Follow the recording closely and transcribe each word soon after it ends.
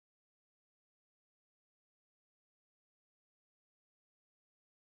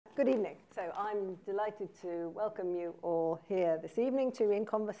Good evening. So I'm delighted to welcome you all here this evening to In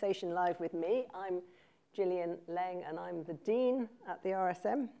Conversation Live with me. I'm Gillian Leng and I'm the Dean at the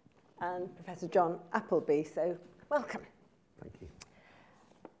RSM and Professor John Appleby. So welcome. Thank you.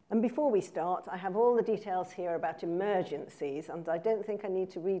 And before we start, I have all the details here about emergencies, and I don't think I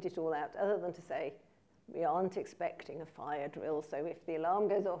need to read it all out other than to say we aren't expecting a fire drill, so if the alarm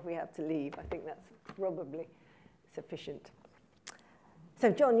goes off, we have to leave. I think that's probably sufficient. So,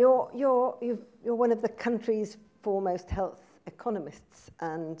 John, you're one of the country's foremost health economists,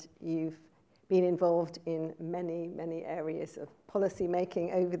 and you've been involved in many areas of policy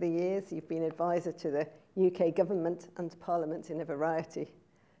making over the years. You've been advisor to the UK government and Parliament in a variety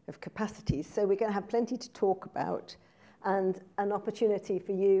of capacities. So we're going to have plenty to talk about, and an opportunity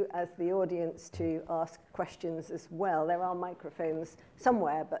for you as the audience to ask questions as well. There are microphones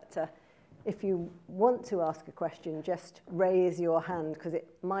somewhere, but if you want to ask a question, just raise your hand, because it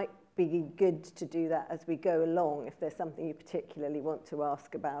might be good to do that as we go along if there's something you particularly want to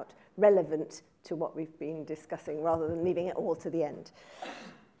ask about relevant to what we've been discussing, rather than leaving it all to the end.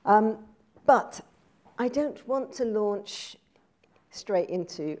 But I don't want to launch straight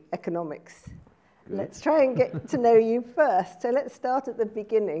into economics. Good. Let's try and get to know you first. So let's start at the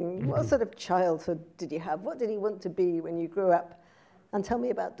beginning. What sort of childhood did you have? What did you want to be when you grew up? And tell me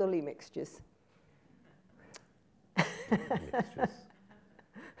about dolly mixtures.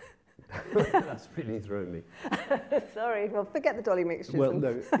 That's really thrown me. Sorry, well, forget the dolly mixtures. Well,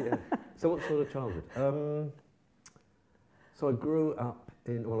 no, yeah. So what sort of childhood? So I grew up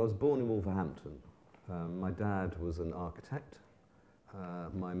I was born in Wolverhampton. My dad was an architect.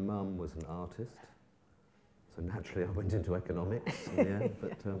 My mum was an artist. So naturally I went into economics in the end.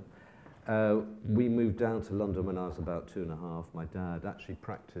 But we moved down to London when I was about 2.5. My dad actually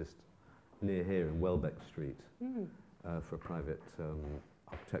practiced near here in Welbeck Street for a private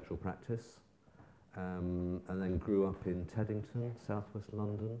architectural practice, and then grew up in Teddington, southwest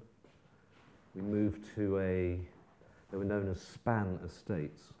London. We moved to they were known as span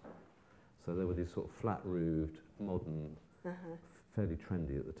estates. So there were these sort of flat-roofed, modern, fairly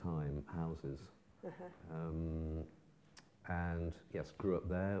trendy at the time, houses. And yes, grew up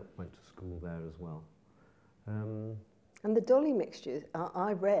there, went to school there as well. And the dolly mixtures,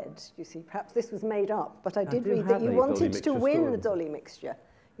 I read, you see, perhaps this was made up, but I did read that you wanted to win the dolly mixture.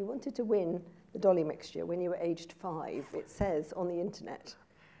 You wanted to win the dolly mixture when you were aged 5, it says on the internet.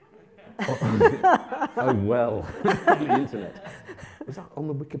 Oh, well, on the internet. Was that on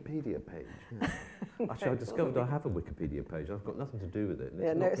the Wikipedia page? Yeah. Actually, I discovered I have a Wikipedia page. I've got nothing to do with it.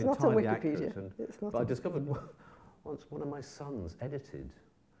 Yeah, no, it's not on Wikipedia. But I discovered once one of my sons edited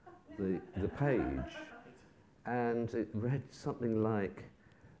the page, and it read something like,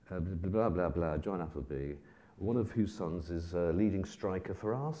 blah, blah, blah, John Appleby, one of whose sons is a leading striker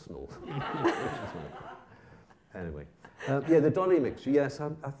for Arsenal. Anyway, yeah, the dolly mixture, yes,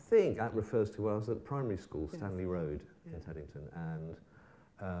 I think that refers to when I was at primary school, Stanley Road in Teddington,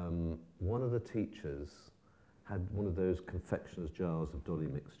 and one of the teachers had one of those confectioner's jars of dolly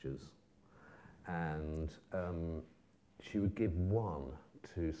mixtures, and she would give one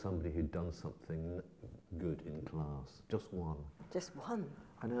to somebody who'd done something good in class. Just one. Just one?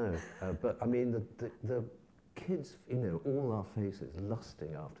 I know, but I mean, the kids, you know, all our faces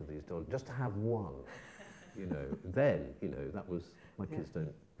lusting after these dolly, just to have one, you know, then, you know, that was, my kids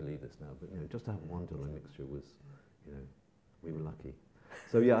don't believe this now, but, you know, just to have one dolly mixture was, you know, we were lucky.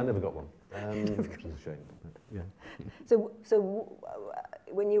 So yeah, I never got one, which is a shame. But, yeah. So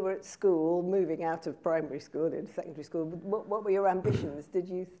when you were at school, moving out of primary school into secondary school, what were your ambitions? Did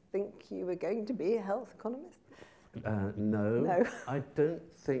you think you were going to be a health economist? No, I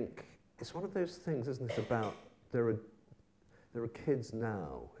don't think. It's one of those things, isn't it? About there are kids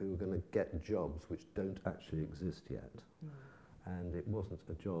now who are going to get jobs which don't actually exist yet, and it wasn't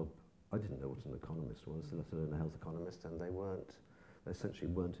a job. I didn't know what an economist was, let alone a health economist, and they essentially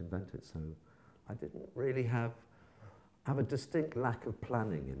weren't invented. So I didn't really have a distinct lack of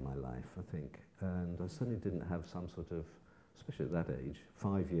planning in my life, I think, and I certainly didn't have some sort of, especially at that age,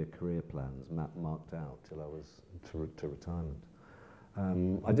 5-year career plans marked out till I was to retirement.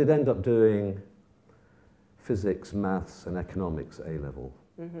 I did end up doing physics, maths, and economics at A-level,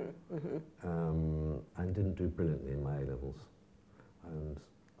 and didn't do brilliantly in my A-levels, and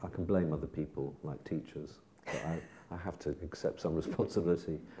I can blame other people, like teachers, but I have to accept some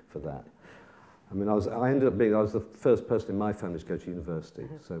responsibility for that. I mean, I was the first person in my family to go to university.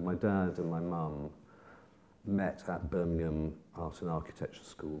 So my dad and my mum met at Birmingham Art and Architecture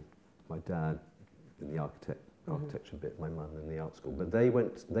School. My dad in the architecture bit, my mum in the art school. But they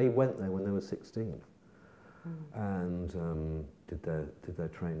went there when they were 16. and did their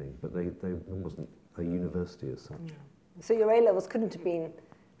training, but it wasn't a university as such. Yeah. So your A-levels couldn't have been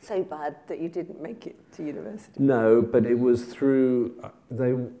so bad that you didn't make it to university? No, but it was through,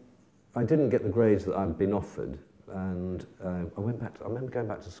 I didn't get the grades that I'd been offered, and I remember going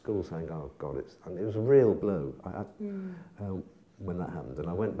back to school saying, oh God, it was a real blow when that happened, and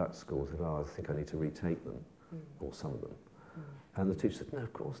I went back to school and said, oh, I think I need to retake them, or some of them. And the teacher said, no,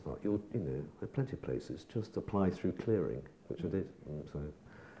 of course not, there are plenty of places, just apply through clearing, which I did, and so,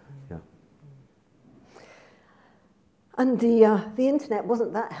 yeah. And the internet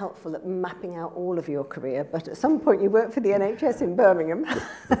wasn't that helpful at mapping out all of your career, but at some point you worked for the NHS in Birmingham.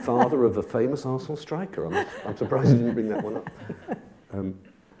 The father of a famous Arsenal striker. I'm surprised you didn't bring that one up.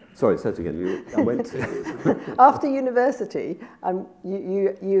 Sorry, say it again. I went to... After university,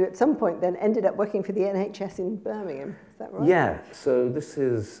 you at some point then ended up working for the NHS in Birmingham. Is that right? Yeah. So this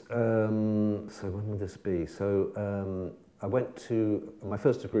is... so when would this be? So... I went to, my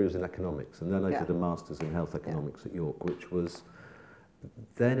first degree was in economics, and then I did a master's in health economics at York, which was,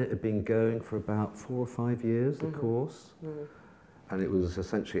 then it had been going for about 4 or 5 years, the course. And it was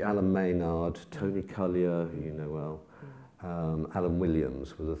essentially Alan Maynard, Tony Collier, who you know well, Alan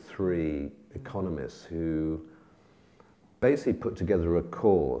Williams were the 3 economists who basically put together a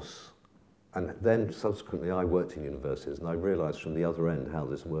course. And then subsequently I worked in universities, and I realized from the other end how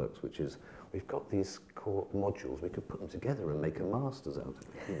this works, which is, we've got these core modules, we could put them together and make a master's out of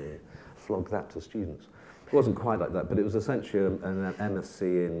it, flog that to students. It wasn't quite like that, but it was essentially an MSc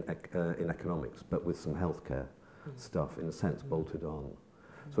in economics, but with some healthcare stuff, in a sense, bolted on.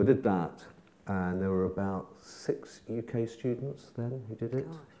 So I did that, and there were about 6 UK students then who did it,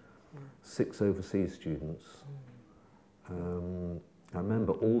 6 overseas students. I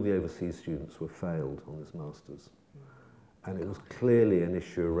remember all the overseas students were failed on this master's. And it was clearly an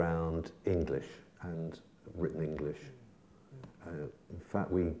issue around English and written English. In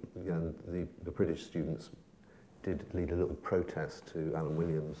fact, the British students did lead a little protest to Alan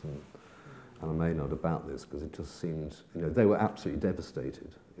Williams and Alan Maynard about this, because it just seemed, they were absolutely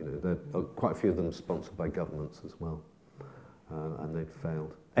devastated. Quite a few of them sponsored by governments as well, and they'd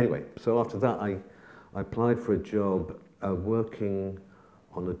failed. Anyway, so after that, I applied for a job working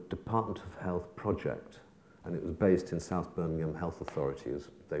on a Department of Health project. And it was based in South Birmingham Health Authority, as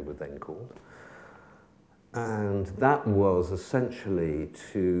they were then called. And that was essentially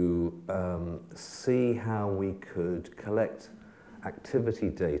to see how we could collect activity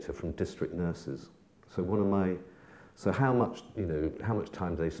data from district nurses. So how much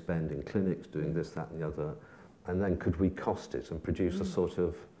time they spend in clinics doing this, that, and the other, and then could we cost it and produce a sort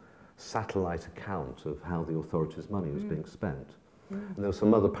of satellite account of how the authority's money was being spent. And there were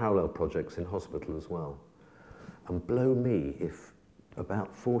some other parallel projects in hospital as well. And blow me if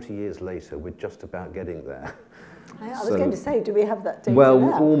about 40 years later we're just about getting there. I was going to say, do we have that data now?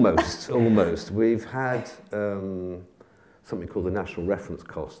 Well, almost. We've had something called the national reference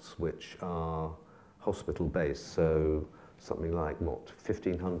costs, which are hospital-based, so something like,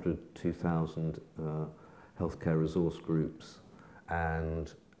 1,500, 2,000 healthcare resource groups,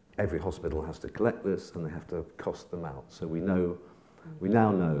 and every hospital has to collect this and they have to cost them out. So we now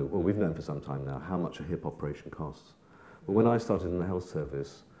know, well, we've known for some time now, how much a hip operation costs. But when I started in the health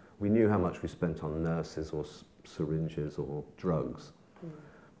service, we knew how much we spent on nurses or syringes or drugs.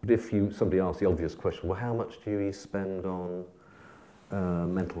 But if somebody asked the obvious question, well, how much do you spend on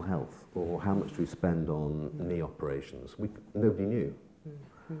mental health? Or how much do we spend on knee operations? Nobody knew.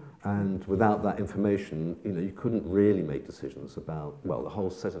 And without that information, you couldn't really make decisions about, well, the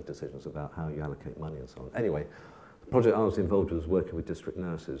whole set of decisions about how you allocate money and so on. Anyway, the project I was involved with was working with district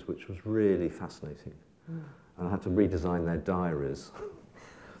nurses, which was really fascinating. And I had to redesign their diaries.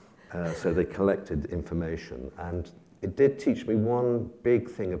 So they collected information. And it did teach me one big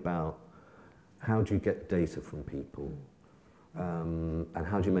thing about how do you get data from people, and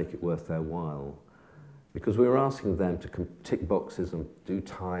how do you make it worth their while. Because we were asking them to tick boxes and do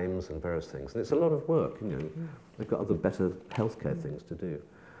times and various things. And it's a lot of work, They've got other better healthcare things to do.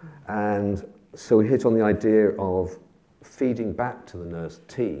 And so we hit on the idea of feeding back to the nurse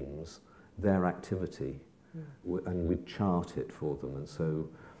teams their activity, and we'd chart it for them. And so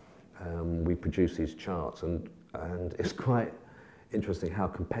we produced these charts, and it's quite interesting how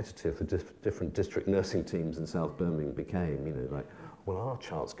competitive the different district nursing teams in South Birmingham became, like, well, our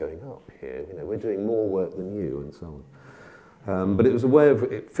chart's going up here, we're doing more work than you, and so on. But it was a way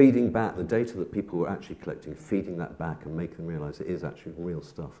of feeding back the data that people were actually collecting, feeding that back and making them realise it is actually real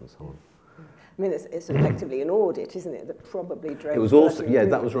stuff and so on. I mean, it's effectively an audit, isn't it, that probably drove... It was also,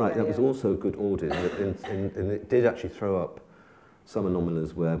 that was right, that was also a good audit, and it did actually throw up some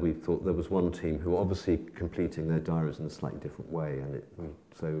anomalies where we thought there was one team who were obviously completing their diaries in a slightly different way, and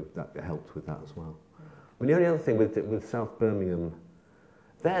so that helped with that as well. And the only other thing with South Birmingham,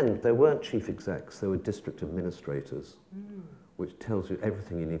 then there weren't chief execs, there were district administrators, which tells you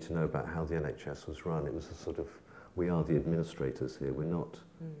everything you need to know about how the NHS was run. It was a sort of, we are the administrators here, we're not,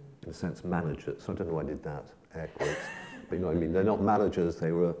 in a sense, managers. So I don't know why I did that, air quotes, but you know what I mean, they're not managers,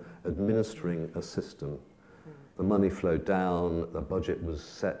 they were administering a system. The money flowed down, the budget was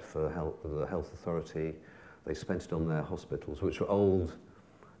set for the health authority, they spent it on their hospitals, which were old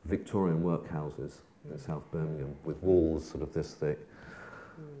Victorian workhouses in South Birmingham, with walls sort of this thick.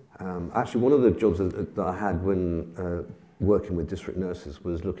 Actually, one of the jobs that I had when working with district nurses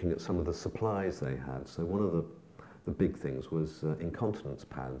was looking at some of the supplies they had. So one of the big things was incontinence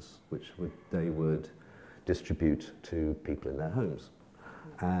pads, which they would distribute to people in their homes.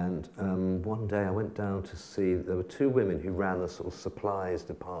 And one day I went down to see, there were two women who ran the sort of supplies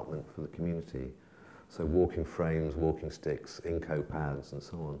department for the community. So walking frames, walking sticks, Inco pads and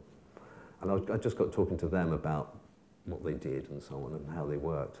so on. And I just got talking to them about what they did and so on and how they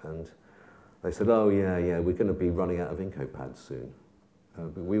worked. And they said, oh yeah, we're going to be running out of Inco pads soon.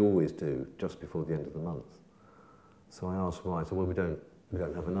 But we always do, just before the end of the month. So I asked why. I said, well, we don't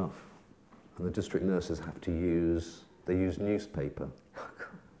have enough. And the district nurses have to use newspaper.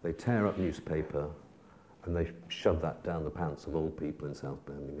 They tear up newspaper and they shove that down the pants of old people in South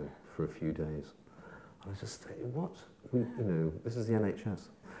Birmingham for a few days. And I just say, what? You know, this is the NHS.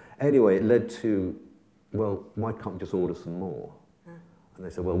 Anyway, it led to, well, why can't we just order some more? And they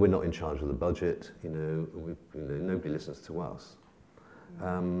said, well, we're not in charge of the budget, nobody listens to us.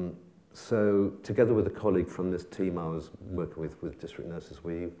 So together with a colleague from this team I was working with district nurses,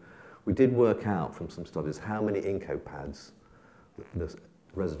 we did work out from some studies how many Inco pads the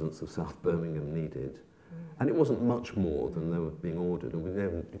residents of South Birmingham needed. And it wasn't much more than they were being ordered. And we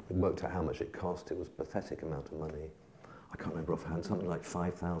never worked out how much it cost. It was a pathetic amount of money. I can't remember offhand, something like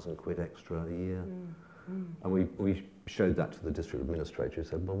 5,000 quid extra a year. And we showed that to the district administrator, who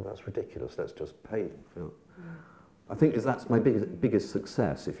said, well, that's ridiculous, let's just pay. I think that's my biggest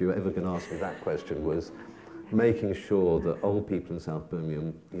success, if you're ever going to ask me that question, was making sure that old people in South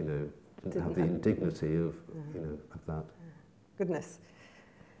Birmingham, didn't have the indignity of, of that. Goodness.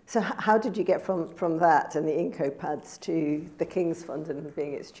 So how did you get from that and the Inco pads to the King's Fund and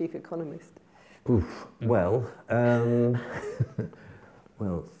being its chief economist? Oof. Well,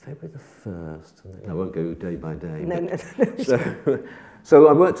 well, February the 1st, I won't go day by day. No. So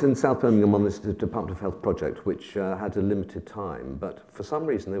I worked in South Birmingham on this Department of Health project, which had a limited time, but for some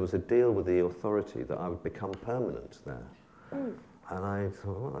reason there was a deal with the authority that I would become permanent there. And I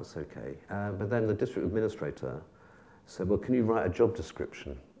thought, well, that's okay. But then the district administrator said, well, can you write a job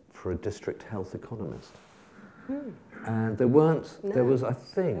description for a district health economist? And there was, I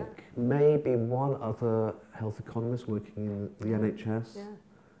think, maybe one other health economist working in the NHS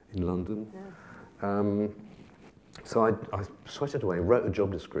in London. So I sweated away, wrote a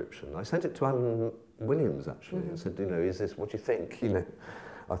job description. I sent it to Alan Williams, actually, and said, is this, what do you think?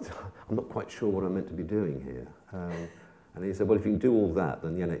 I'm not quite sure what I'm meant to be doing here. And he said, well, if you can do all that,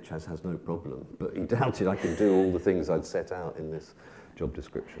 then the NHS has no problem. But he doubted I could do all the things I'd set out in this job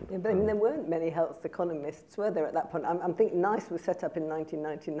description. Yeah, but there weren't many health economists, were there, at that point? I'm thinking NICE was set up in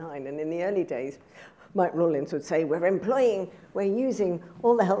 1999, and in the early days, Mike Rawlins would say, we're using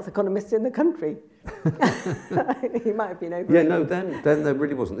all the health economists in the country. He might have been over. Yeah, no, then there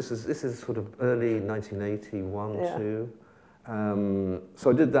really wasn't. This is sort of early 1981, too. So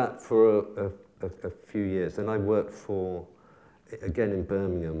I did that for a few years. Then I worked for, again in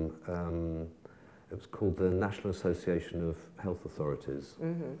Birmingham, it was called the National Association of Health Authorities,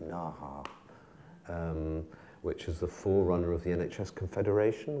 NAHA, which is the forerunner of the NHS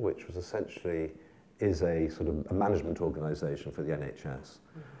Confederation, which was essentially is a sort of a management organisation for the NHS.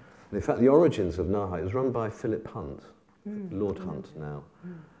 And in fact, the origins of NAHA, it was run by Philip Hunt, Lord Hunt now,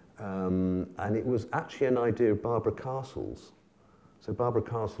 and it was actually an idea of Barbara Castle's. So Barbara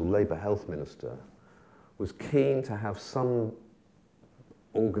Castle, Labour Health Minister, was keen to have some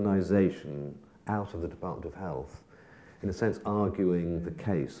organisation out of the Department of Health, in a sense arguing the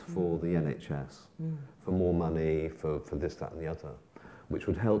case for the NHS, for more money, for this, that and the other, which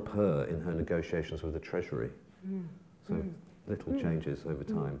would help her in her negotiations with the Treasury. So little changes over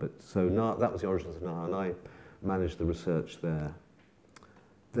time. But so that was the origins of NAHA, and I managed the research there.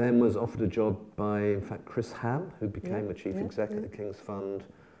 Then was offered a job by, in fact, Chris Ham, who became a chief exec at the King's Fund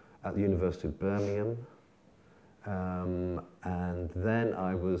at the University of Birmingham. And then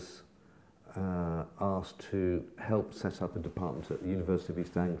I was asked to help set up a department at the University of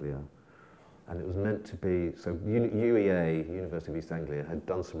East Anglia. And it was meant to be, so UEA, University of East Anglia, had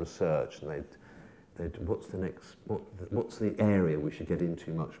done some research, and what's the area we should get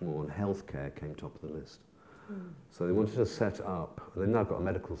into much more, and healthcare came top of the list. So they wanted to set up, they've now got a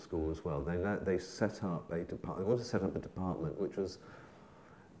medical school as well, they set up a department, they wanted to set up a department which was,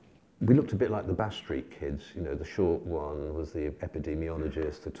 we looked a bit like the Bash Street kids, you know, the short one was the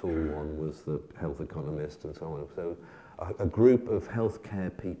epidemiologist, the tall one was the health economist, and so on. So a group of healthcare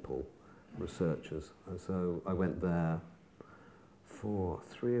people, researchers, and so I went there for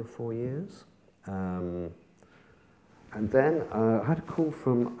 3 or 4 years. And then I had a call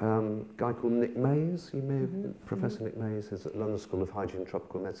from a guy called Nick Mays. You may have, Professor Nick Mays is at London School of Hygiene and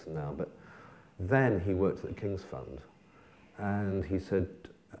Tropical Medicine now, but then he worked at the King's Fund, and he said,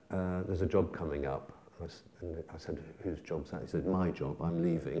 there's a job coming up. And I said, whose job's that? He said, my job, I'm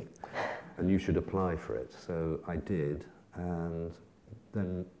leaving, and you should apply for it. So I did, and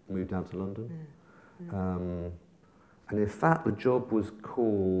then moved down to London. And in fact, the job was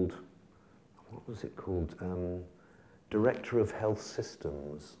called, what was it called? Director of Health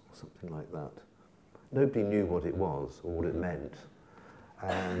Systems, or something like that. Nobody knew what it was or what it meant.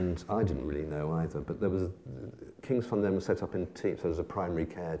 And I didn't really know either, but there was, King's Fund then was set up in teams. So there was a primary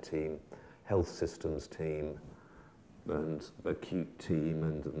care team, health systems team, and acute team,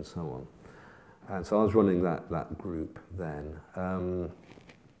 and so on. And so I was running that group then.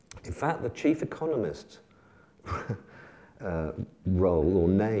 In fact, the chief economist role, or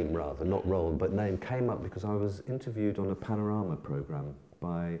name rather, not role, but name, came up because I was interviewed on a Panorama programme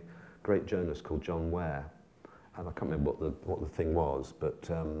by a great journalist called John Ware. And I can't remember what the thing was, but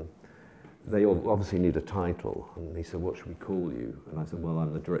they obviously need a title. And he said, what should we call you? And I said, well,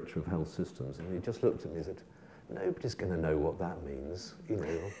 I'm the Director of Health Systems. And he just looked at me and said, nobody's going to know what that means. You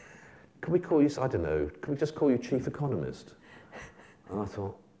know, can we call you, I don't know, can we just call you Chief Economist? And I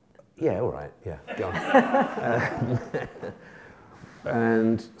thought, yeah, all right, yeah, go on.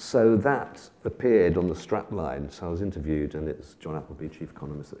 And so that appeared on the strapline. So I was interviewed, and it's John Appleby, Chief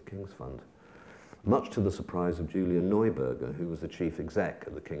Economist at the King's Fund. Much to the surprise of Julian Neuberger, who was the chief exec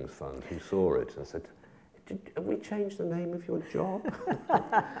at the King's Fund, who saw it and said, have we changed the name of your job?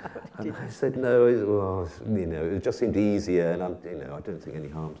 And I said, no, you know, it just seemed easier, and I don't think any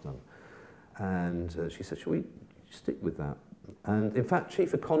harm's done. And she said, shall we stick with that? And in fact,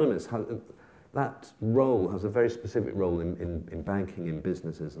 chief economist, that role has a very specific role in banking, in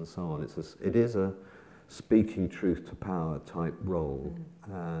businesses, and so on. It is a speaking truth to power type role,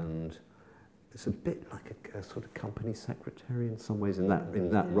 and it's a bit like a sort of company secretary in some ways in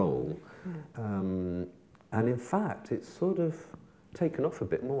that role. And in fact, it's sort of taken off a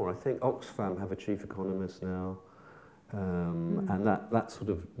bit more. I think Oxfam have a chief economist now, and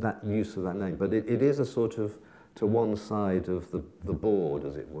that use of that name. But it is a sort of to one side of the board,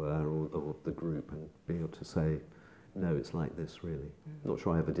 as it were, or the group, and be able to say, no, it's like this, really. Not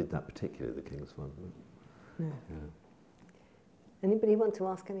sure I ever did that particularly at the King's Fund. Yeah. Anybody want to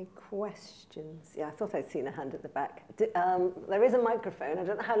ask any questions? Yeah, I thought I'd seen a hand at the back. There is a microphone. I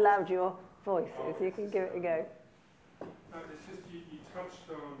don't know how loud your voice is. You can give it a go. It's just you touched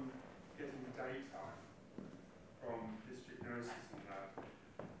on getting data from district nurses and that.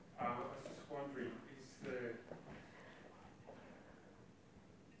 I was just wondering,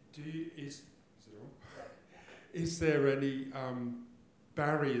 is there any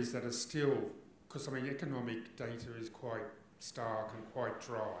barriers that are still, because I mean economic data is quite stark and quite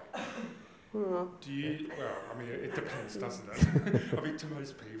dry. Do you, well, I mean, it depends, doesn't it? I mean, to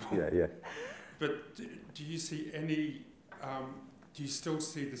most people. Yeah. But do you see any, do you still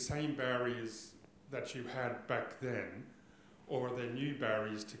see the same barriers that you had back then, or are there new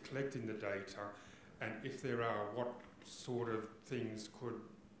barriers to collecting the data? And if there are, what sort of things could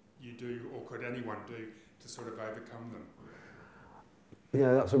you do, or could anyone do, to sort of overcome them?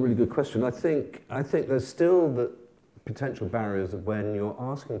 Yeah, that's a really good question. I think there's still the potential barriers of when you're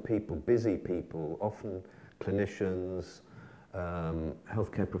asking people, busy people, often clinicians,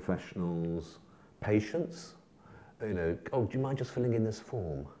 healthcare professionals, patients, you know, oh, do you mind just filling in this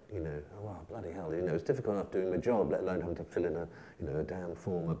form? You know, oh, wow, bloody hell, you know, it's difficult enough doing my job, let alone having to fill in a damn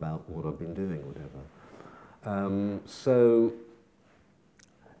form about what I've been doing, whatever. So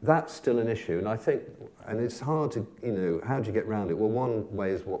that's still an issue, and I think, and it's hard to, you know, how do you get around it? Well, one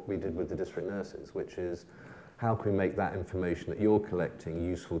way is what we did with the district nurses, which is how can we make that information that you're collecting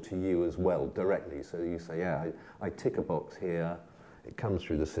useful to you as well, directly? So you say, yeah, I tick a box here, it comes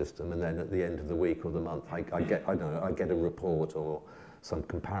through the system, and then at the end of the week or the month, I get a report or some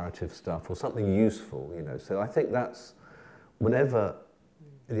comparative stuff or something useful, you know. So I think that's, whenever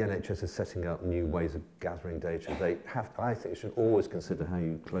the NHS is setting up new ways of gathering data, I think you should always consider how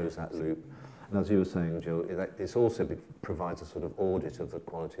you close that loop. And as you were saying, Jill, it also provides a sort of audit of the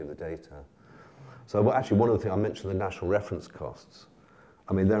quality of the data. So actually, one of the things, I mentioned the national reference costs.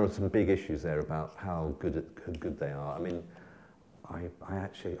 I mean, there are some big issues there about how good they are. I mean, I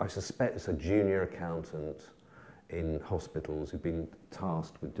suspect it's a junior accountant in hospitals who've been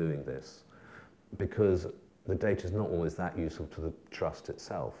tasked with doing this, because the data is not always that useful to the trust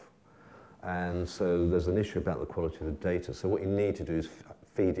itself. And so there's an issue about the quality of the data. So what you need to do is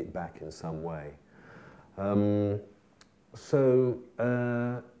feed it back in some way. Yeah,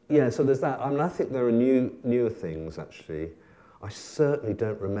 so there's that. I mean, I think there are newer things, actually. I certainly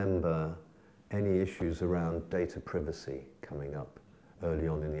don't remember any issues around data privacy coming up early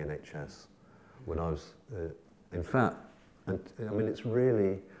on in the NHS when I was, in fact, and I mean, it's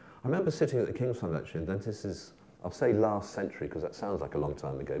really, I remember sitting at the King's Fund, actually, and then this is, I'll say last century, because that sounds like a long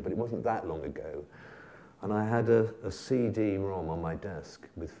time ago, but it wasn't that long ago. And I had a CD-ROM on my desk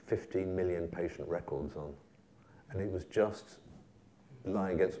with 15 million patient records on. And it was just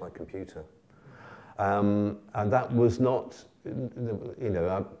lying against my computer. And that was not, you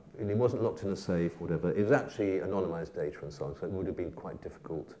know, it wasn't locked in a safe, whatever. It was actually anonymized data and so on, so it would have been quite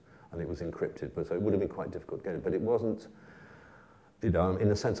difficult. And it was encrypted, but so it would have been quite difficult to get it. But it wasn't, you know,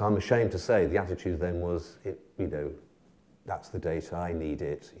 in a sense, I'm ashamed to say, the attitude then was, you know, that's the data, I need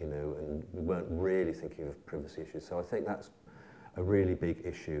it, you know, and we weren't really thinking of privacy issues. So I think that's a really big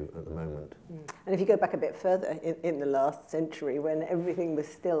issue at the moment. And if you go back a bit further in the last century, when everything was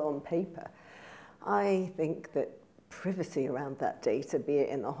still on paper, I think that privacy around that data, be it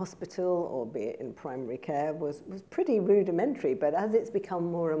in the hospital or be it in primary care, was pretty rudimentary. But as it's become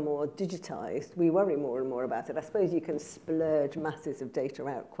more and more digitized, we worry more and more about it. I suppose you can splurge masses of data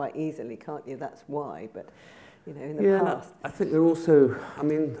out quite easily, can't you? That's why. But, you know, in the past. I think there also, I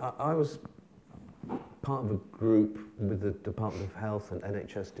mean, I was part of a group with the Department of Health and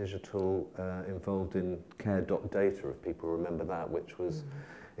NHS Digital involved in care.data, if people remember that, which was,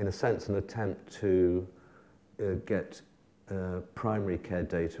 in a sense, an attempt to get primary care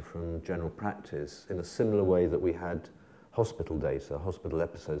data from general practice in a similar way that we had hospital data, hospital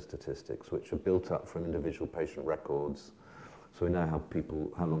episode statistics, which are built up from individual patient records. So we know how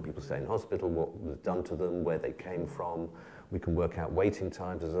long people stay in hospital, what was done to them, where they came from. We can work out waiting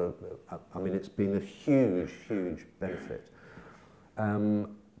times. I mean, it's been a huge, huge benefit.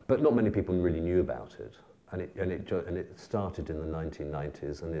 But not many people really knew about it. And it started in the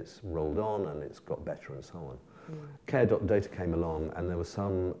 1990s, and it's rolled on, and it's got better and so on. Care.data came along, and there were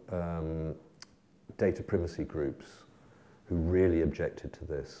some data privacy groups who really objected to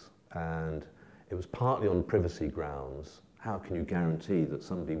this. And it was partly on privacy grounds. How can you guarantee that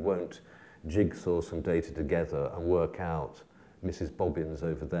somebody won't jigsaw some data together and work out Mrs. Bobbins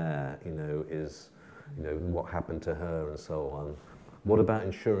over there, you know, what happened to her and so on? What about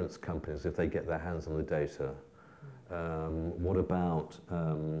insurance companies if they get their hands on the data? What about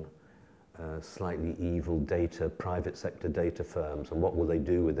slightly evil data, private sector data firms, and what will they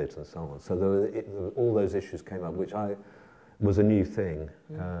do with it and so on? So all those issues came up, which was a new thing.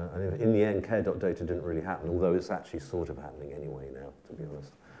 And in the end, care.data didn't really happen, although it's actually sort of happening anyway now, to be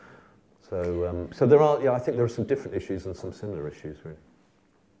honest. So there are, I think there are some different issues and some similar issues, really.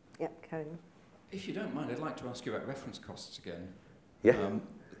 Yep, Karen. If you don't mind, I'd like to ask you about reference costs again. Yeah.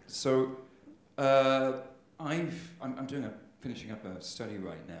 I'm finishing up a study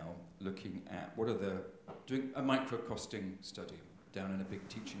right now, looking at doing a micro-costing study down in a big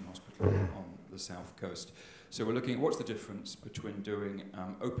teaching hospital on the south coast. So we're looking at what's the difference between doing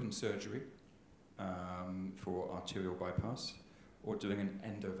open surgery for arterial bypass or doing an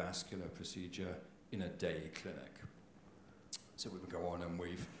endovascular procedure in a day clinic. So we would go on and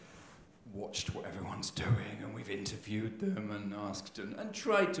we've watched what everyone's doing, and we've interviewed them and asked and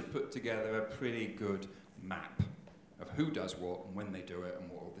tried to put together a pretty good map of who does what and when they do it and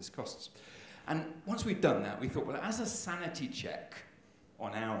what all this costs. And once we'd done that, we thought, well, as a sanity check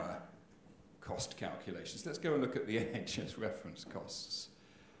on our cost calculations, let's go and look at the NHS reference costs.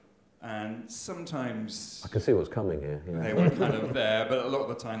 And sometimes I can see what's coming here. Yeah. They were kind of there, but a lot of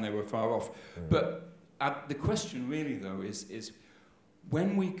the time they were far off. But the question really, though, is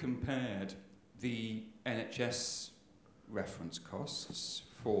when we compared the NHS reference costs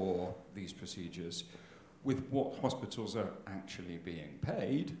for these procedures with what hospitals are actually being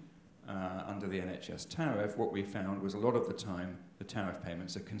paid under the NHS tariff, what we found was a lot of the time the tariff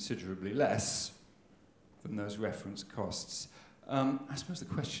payments are considerably less than those reference costs. I suppose the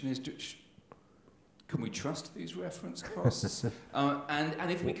question is, can we trust these reference costs?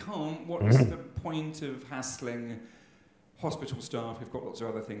 And if we can't, what's the point of hassling hospital staff who've got lots of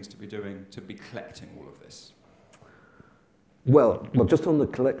other things to be doing to be collecting all of this? Well, just on the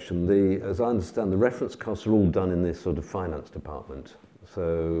collection, as I understand, the reference costs are all done in this sort of finance department.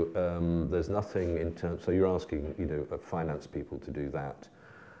 So there's nothing in terms, so you're asking, finance people to do that.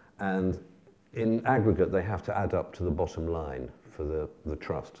 And in aggregate, they have to add up to the bottom line for the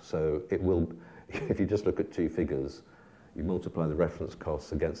trust. So it will, if you just look at two figures, you multiply the reference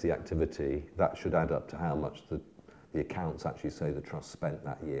costs against the activity, that should add up to how much the accounts actually say the trust spent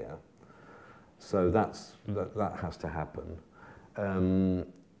that year. So that has to happen.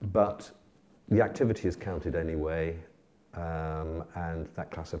 But the activity is counted anyway, and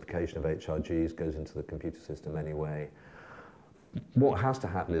that classification of HRGs goes into the computer system anyway. What has to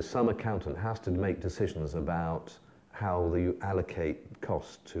happen is some accountant has to make decisions about how you allocate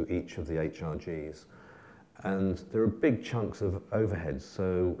costs to each of the HRGs. And there are big chunks of overheads,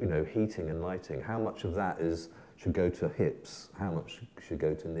 so heating and lighting, how much of that should go to hips, how much should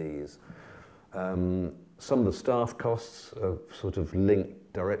go to knees. Some of the staff costs are sort of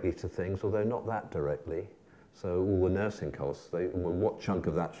linked directly to things, although not that directly. So all the nursing costs, what chunk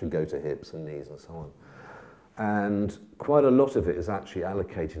of that should go to hips and knees and so on. And quite a lot of it is actually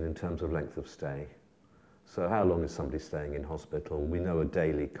allocated in terms of length of stay. So how long is somebody staying in hospital? We know a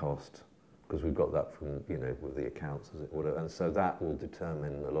daily cost, because we've got that from, with the accounts, as it were, and so that will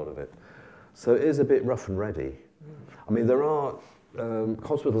determine a lot of it. So it is a bit rough and ready. I mean, there are,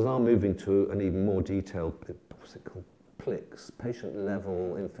 hospitals are moving to an even more detailed, what's it called, PLIX, patient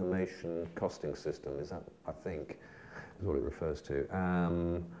level information costing system, is that, I think, is what it refers to.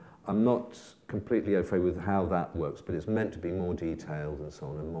 I'm not completely au fait with how that works, but it's meant to be more detailed and so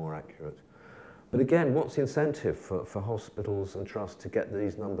on and more accurate. But again, what's the incentive for hospitals and trusts to get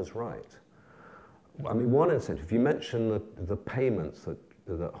these numbers right? I mean, one incentive, you mentioned the payments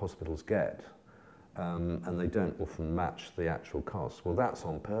that hospitals get, and they don't often match the actual costs. Well, that's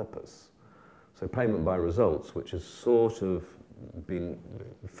on purpose. So payment by results, which has sort of been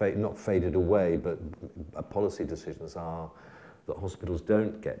not faded away, but policy decisions are that hospitals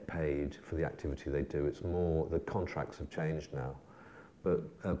don't get paid for the activity they do. It's more, the contracts have changed now.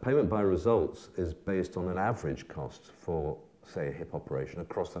 But payment by results is based on an average cost for, say, a hip operation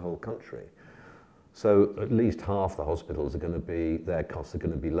across the whole country. So at least half the hospitals are going to be, their costs are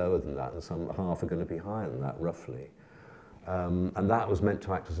going to be lower than that, and some half are going to be higher than that, roughly. And that was meant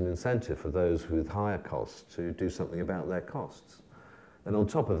to act as an incentive for those with higher costs to do something about their costs. And on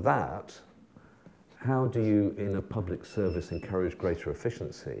top of that, how do you, in a public service, encourage greater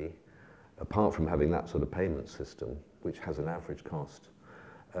efficiency, apart from having that sort of payment system, which has an average cost?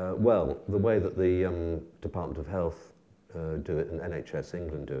 Well, the way that the Department of Health do it, and NHS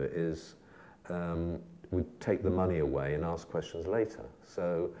England do it, is we take the money away and ask questions later.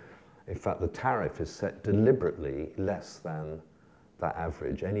 So, in fact, the tariff is set deliberately less than that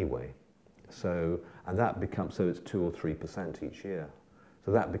average anyway. So, and that becomes, so it's 2 or 3% each year.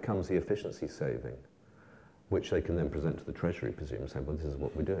 So that becomes the efficiency saving, which they can then present to the Treasury, presumably, saying, well, this is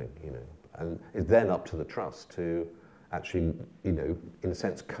what we're doing, And it's then up to the trust to actually, in a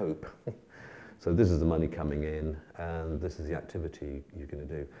sense, cope. So this is the money coming in, and this is the activity you're going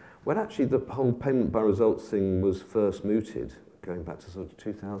to do. When actually the whole payment by results thing was first mooted, going back to sort of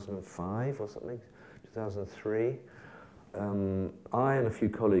 2005 or something, 2003, I and a few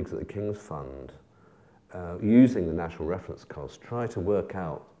colleagues at the King's Fund, using the national reference cost, try to work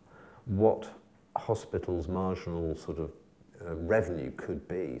out what hospitals' marginal sort of revenue could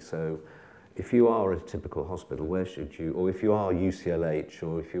be. So if you are a typical hospital, where should you, or if you are UCLH,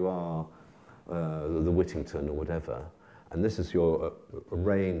 or if you are the Whittington or whatever, and this is your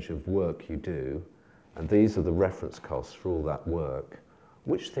range of work you do, and these are the reference costs for all that work,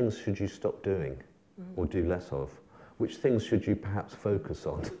 which things should you stop doing or do less of? Which things should you perhaps focus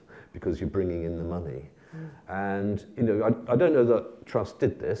on because you're bringing in the money? And, I don't know that Trust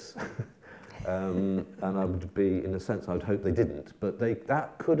did this, and I would be, in a sense, I would hope they didn't, but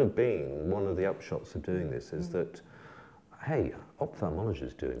that could have been one of the upshots of doing this, is that, hey, ophthalmology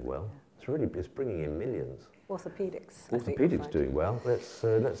is doing well. It's bringing in millions. Orthopedics doing well. Let's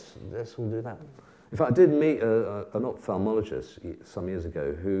all do that. In fact, I did meet an ophthalmologist some years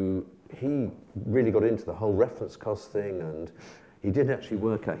ago he really got into the whole reference cost thing, and he did actually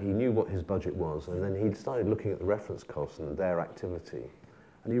work out, he knew what his budget was, and then he started looking at the reference costs and their activity,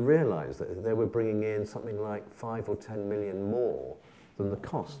 and he realised that they were bringing in something like 5 or 10 million more than the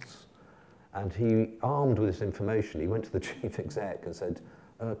costs. And he, armed with this information, he went to the chief exec and said,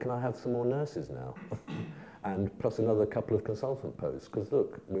 can I have some more nurses now? And plus another couple of consultant posts, because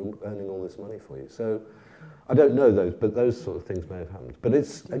look, we're earning all this money for you. So I don't know those, but those sort of things may have happened. But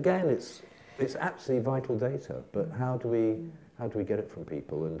it's absolutely vital data, but how do we get it from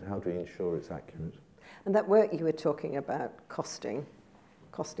people, and how do we ensure it's accurate? And that work you were talking about, costing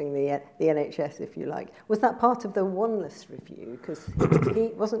the NHS, if you like, was that part of the Wanless review? Because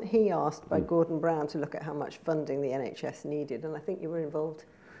wasn't he asked by Gordon Brown to look at how much funding the NHS needed, and I think you were involved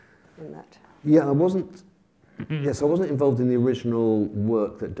in that. Yeah, I wasn't involved in the original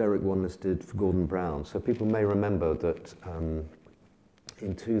work that Derek Wanless did for Gordon Brown. So people may remember that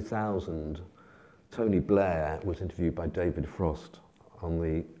in 2000, Tony Blair was interviewed by David Frost on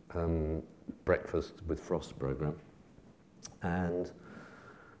the Breakfast with Frost programme. And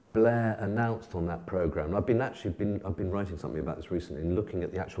Blair announced on that programme, I've been writing something about this recently, and looking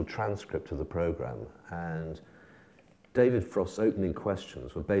at the actual transcript of the programme, and David Frost's opening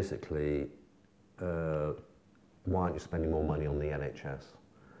questions were basically, why aren't you spending more money on the NHS?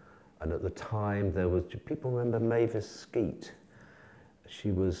 And at the time there was, do people remember Mavis Skeet?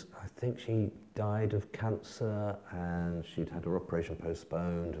 I think she died of cancer, and she'd had her operation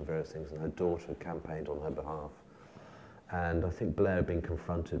postponed and various things, and her daughter had campaigned on her behalf. And I think Blair had been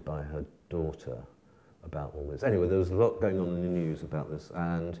confronted by her daughter about all this. Anyway, there was a lot going on in the news about this,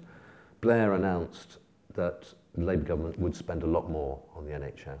 and Blair announced that the Labour government would spend a lot more on the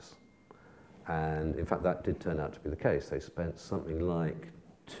NHS. And in fact, that did turn out to be the case. They spent something like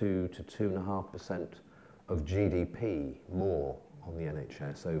 2 to 2.5% of GDP more on the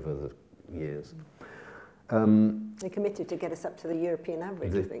NHS over the years. They committed to get us up to the European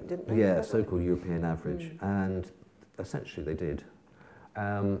average, I think, didn't they? Yeah, so-called European average. And essentially they did.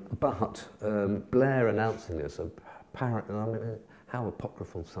 But Blair announcing this, apparently, I mean, how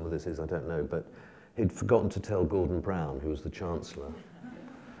apocryphal some of this is, I don't know, but he'd forgotten to tell Gordon Brown, who was the Chancellor,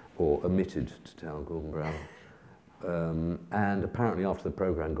 or omitted to tell Gordon Brown. And apparently after the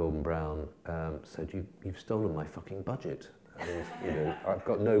programme, Gordon Brown said, you've stolen my fucking budget. And, you know, I've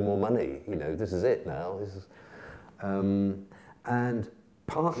got no more money, you know, this is it now. This is, and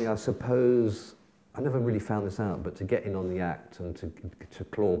partly, I suppose, I never really found this out, but to get in on the act and to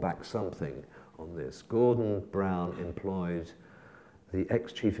claw back something on this, Gordon Brown employed the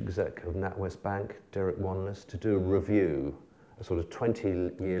ex-chief exec of NatWest Bank, Derek Wanless, to do a review, a sort of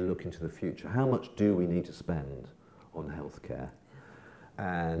 20-year look into the future. How much do we need to spend on healthcare?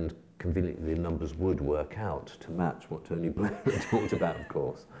 And conveniently, the numbers would work out to match what Tony Blair had talked about, of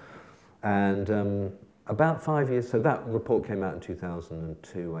course. And about 5 years, so that report came out in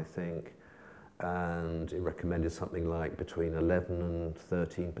 2002, I think, and it recommended something like between 11 and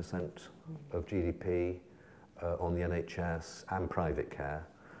 13% of GDP on the NHS and private care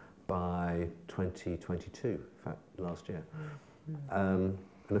by 2022, in fact, last year. And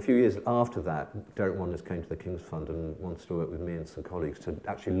a few years after that, Derek Wanless came to the King's Fund and wanted to work with me and some colleagues to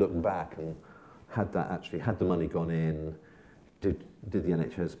actually look back and had the money gone in, did the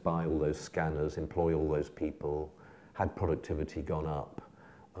NHS buy all those scanners, employ all those people, had productivity gone up,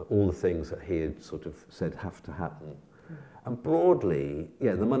 all the things that he had sort of said have to happen. And broadly,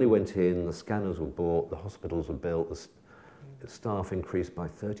 yeah, the money went in, the scanners were bought, the hospitals were built, the staff increased by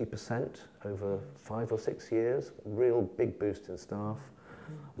 30% over 5 or 6 years, real big boost in staff.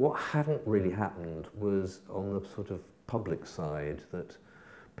 What hadn't really happened was on the sort of public side that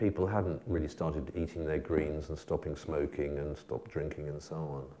people hadn't really started eating their greens and stopping smoking and stopped drinking and so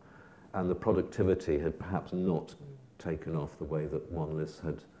on. And the productivity had perhaps not taken off the way that Wanless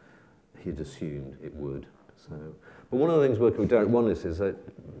he'd assumed it would. So, but one of the things working with Derek Wanless is that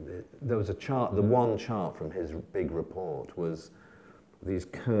there was a chart, the one chart from his big report was these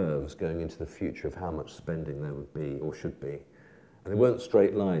curves going into the future of how much spending there would be or should be. And they weren't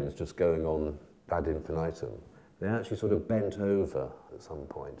straight lines just going on ad infinitum. They actually sort of bent over at some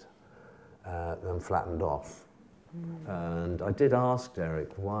point and flattened off. And I did ask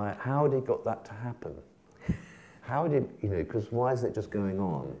Derek, how had he got that to happen? How did, you know, because why is it just going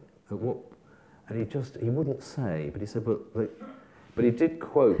on? And he wouldn't say, but he said, but he did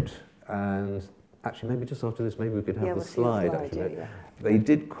quote, and actually maybe just after this, maybe we could have the slide actually. Yeah. But he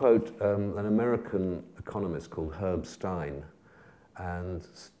did quote an American economist called Herb Stein, and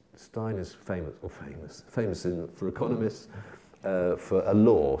Stein is famous for economists, for a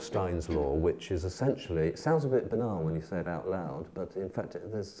law, Stein's law, which is essentially, it sounds a bit banal when you say it out loud, but in fact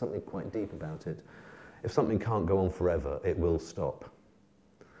there's something quite deep about it. If something can't go on forever, it will stop.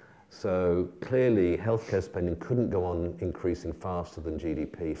 So clearly healthcare spending couldn't go on increasing faster than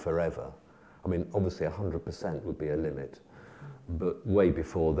GDP forever. I mean, obviously 100% would be a limit, but way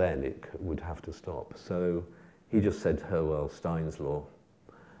before then it would have to stop. So he just said, oh well, Stein's law.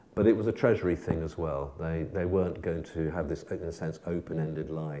 But it was a Treasury thing as well. They weren't going to have this, in a sense, open-ended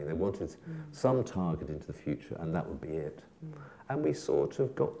line. They wanted some target into the future, and that would be it. And we sort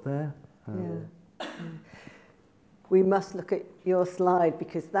of got there. we must look at your slide,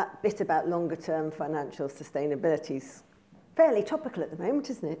 because that bit about longer term financial sustainability is fairly topical at the moment,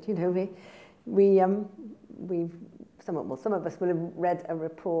 isn't it? You know, some of us will have read a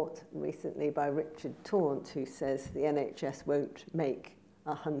report recently by Richard Taunt, who says the NHS won't make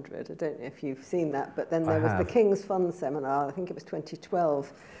 100. I don't know if you've seen that, but then there was the King's Fund seminar, I think it was 2012,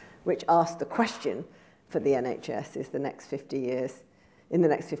 which asked the question for the NHS, is the next 50 years, in the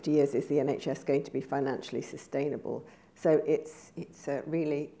next 50 years, is the NHS going to be financially sustainable? So it's a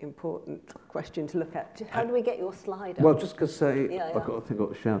really important question to look at. How do we get your slide up? Well, just to say, Yeah. I think I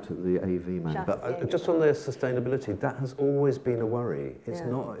got a shout at the AV man, Shout but at the AV just on their sustainability, that has always been a worry. It's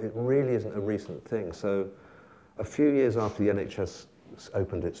not, it really isn't a recent thing. So a few years after the NHS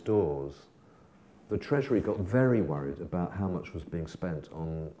opened its doors, the Treasury got very worried about how much was being spent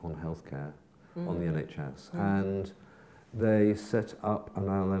on healthcare, on the NHS. And they set up, and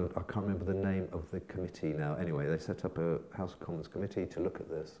I can't remember the name of the committee now. Anyway, they set up a House of Commons committee to look at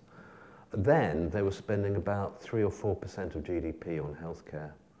this. Then they were spending about 3 or 4% of GDP on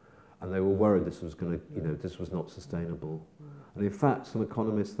healthcare, and they were worried this was going to, you know, this was not sustainable. And in fact, some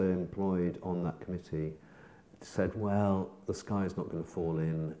economists they employed on that committee said, well, the sky is not going to fall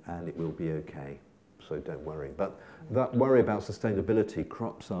in, and it will be okay. So don't worry. But that worry about sustainability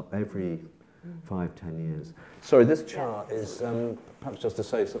crops up every 5-10 years. Sorry, this chart is, perhaps just to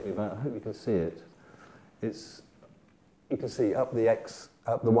say something about, I hope you can see it. It's, you can see up the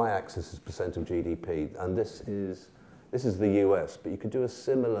y-axis is percent of GDP, and this is the US, but you could do a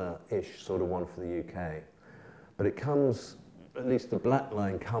similar-ish sort of one for the UK. But it comes, at least the black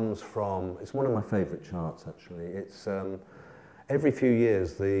line comes from, it's one of my favourite charts actually. It's every few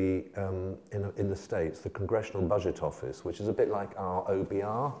years in the States, the Congressional Budget Office, which is a bit like our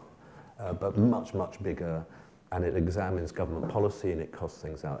OBR, but much, much bigger, and it examines government policy and it costs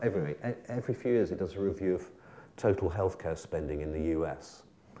things out. Every few years it does a review of total healthcare spending in the US.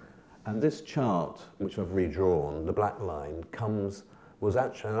 And this chart, which I've redrawn, the black line, was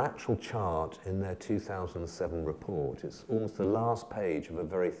actually an actual chart in their 2007 report. It's almost the last page of a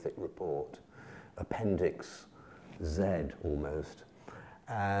very thick report, Appendix Z almost.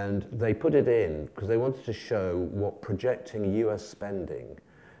 And they put it in because they wanted to show what projecting US spending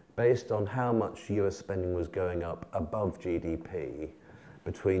based on how much US spending was going up above GDP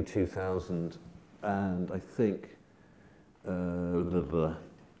between 2000 and I think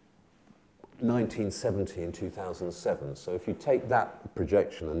 1970 and 2007. So if you take that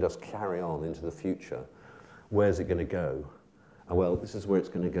projection and just carry on into the future, where's it going to go? And well, this is where it's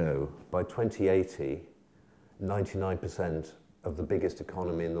going to go. By 2080, 99% of the biggest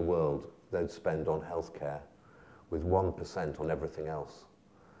economy in the world, they'd spend on healthcare, with 1% on everything else.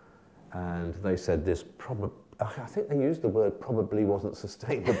 And they said this I think they used the word probably wasn't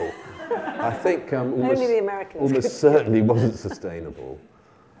sustainable. I think only the Americans almost certainly wasn't sustainable.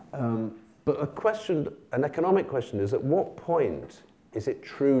 But an economic question is, at what point is it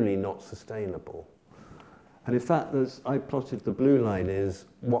truly not sustainable? And in fact, I plotted the blue line is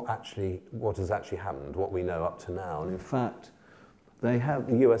what has actually happened, what we know up to now. And in fact, the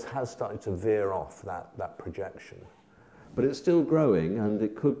US has started to veer off that projection. But it's still growing, and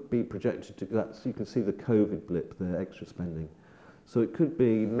it could be projected to, so you can see the COVID blip, the extra spending. So it could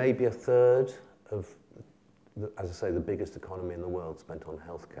be maybe a third of, as I say, the biggest economy in the world spent on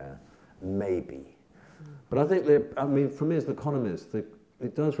healthcare, maybe. But I think, for me as an economist,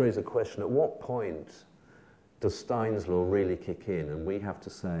 it does raise a question, at what point does Stein's law really kick in, and we have to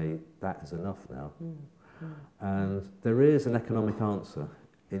say, that is enough now? And there is an economic answer,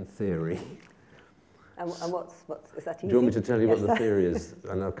 in theory. And is that easy? Do you want me to tell you what the theory is?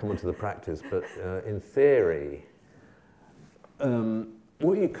 And I'll come on to the practice. But in theory,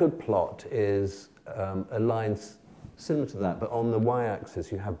 what you could plot is a line similar to that, but on the y-axis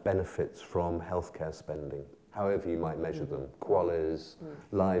you have benefits from healthcare spending, however you might measure them, QALYs,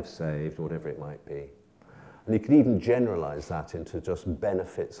 lives saved, whatever it might be. And you can even generalize that into just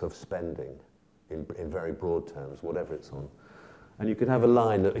benefits of spending in very broad terms, whatever it's on. And you could have a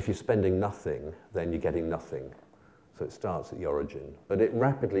line that if you're spending nothing, then you're getting nothing. So it starts at the origin. But it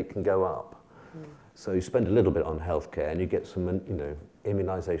rapidly can go up. So you spend a little bit on healthcare and you get some,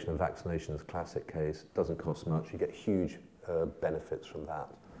 immunization and vaccinations, classic case, doesn't cost much. You get huge benefits from that.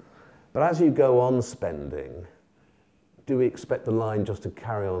 But as you go on spending, do we expect the line just to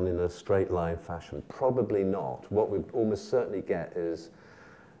carry on in a straight line fashion? Probably not. What we almost certainly get is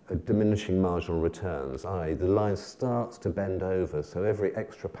diminishing marginal returns, i.e. the line starts to bend over, so every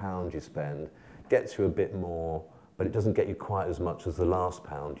extra pound you spend gets you a bit more, but it doesn't get you quite as much as the last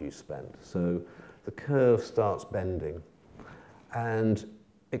pound you spent. So the curve starts bending. And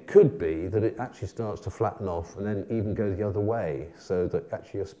it could be that it actually starts to flatten off and then even go the other way, so that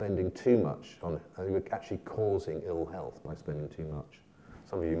actually you're spending too much on it, and you're actually causing ill health by spending too much.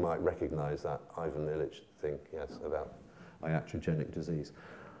 Some of you might recognise that Ivan Illich thing, yes, about iatrogenic disease.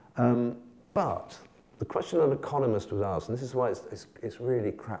 But the question an economist was asked, and this is why it's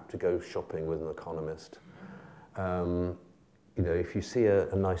really crap to go shopping with an economist. You know, if you see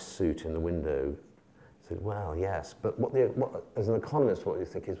a nice suit in the window, well, yes, but as an economist, what you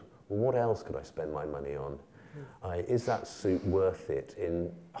think is, well, what else could I spend my money on? Is that suit worth it in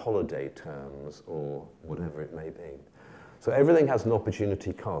holiday terms or whatever it may be? So everything has an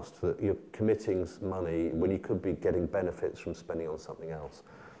opportunity cost, that you're committing money when you could be getting benefits from spending on something else.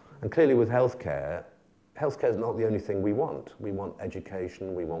 And clearly with healthcare is not the only thing we want. We want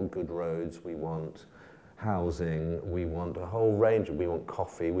education, we want good roads, we want housing, we want a whole range we want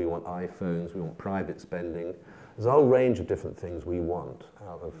coffee, we want iPhones, we want private spending. There's a whole range of different things we want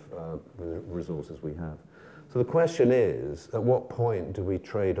out of the resources we have. So the question is, at what point do we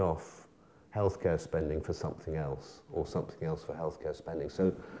trade off healthcare spending for something else, or something else for healthcare spending?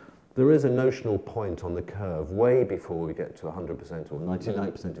 So there is a notional point on the curve way before we get to 100% or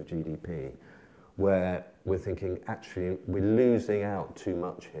 99% of GDP, where we're thinking, actually, we're losing out too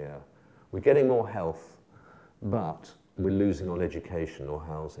much here. We're getting more health, but we're losing on education or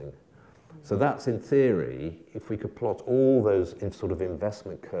housing. So that's, in theory, if we could plot all those sort of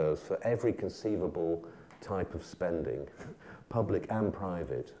investment curves for every conceivable type of spending, public and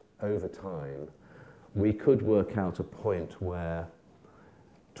private, over time, we could work out a point where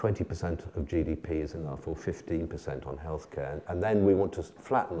 20% of GDP is enough, or 15% on healthcare, and then we want to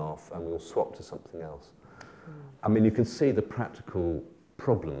flatten off and we'll swap to something else. I mean, you can see the practical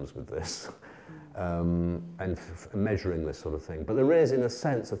problems with this. And measuring this sort of thing. But there is, in a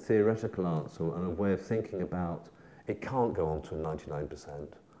sense, a theoretical answer and a way of thinking about it can't go on to 99%.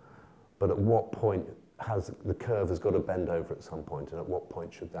 But at what point the curve has got to bend over at some point, and at what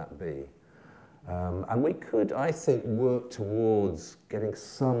point should that be? And we could, I think, work towards getting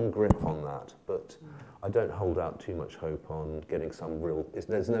some grip on that, but I don't hold out too much hope on getting some real,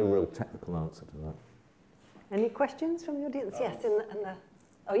 there's no real technical answer to that. Any questions from the audience? Yes, in the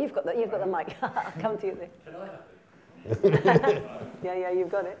oh, you've got the mic. I'll come to you then. Can I have it? Yeah, you've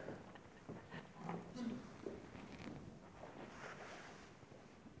got it.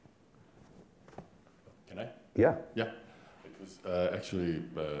 Can I? Yeah. Yeah. It was actually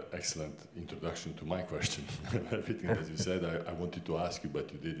excellent introduction to my question. Everything that you said, I wanted to ask you,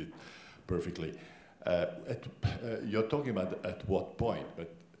 but you did it perfectly. You're talking about at what point,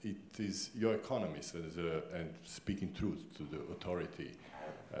 but it is your economist and speaking truth to the authority.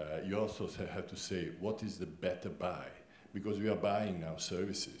 You also have to say, what is the better buy? Because we are buying now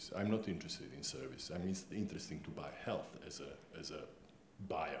services. I'm not interested in service. I'm interested to buy health as a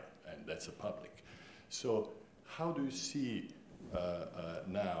buyer, and that's a public. So how do you see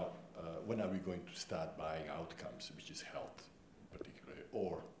now, when are we going to start buying outcomes, which is health particularly,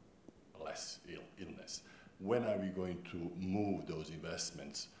 or less illness? When are we going to move those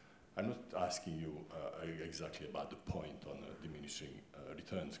investments? I'm not asking you exactly about the point on a diminishing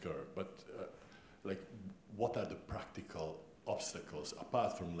returns curve, but like, what are the practical obstacles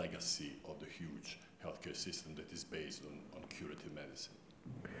apart from legacy of the huge healthcare system that is based on curative medicine?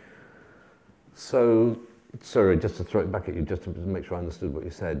 So, sorry, just to throw it back at you, just to make sure I understood what you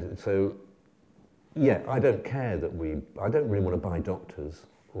said. So, yeah, I don't care that I don't really want to buy doctors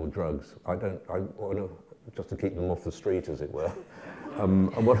or drugs. I want to, just to keep them off the street, as it were.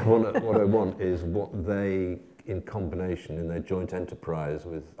 And what I want is what they, in combination, in their joint enterprise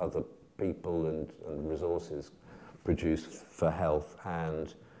with other people and resources, produce for health,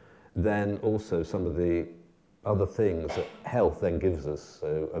 and then also some of the other things that health then gives us,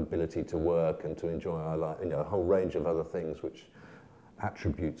 so ability to work and to enjoy our life, a whole range of other things, which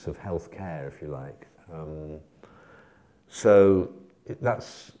attributes of healthcare, if you like. So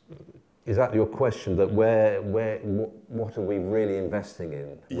that's. Is that your question? That what are we really investing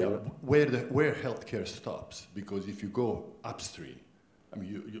in? Yeah, where healthcare stops, because if you go upstream, I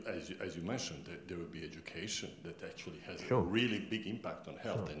mean, as you mentioned, there will be education that actually has a really big impact on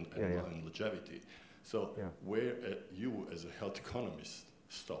health and longevity. So where you, as a health economist,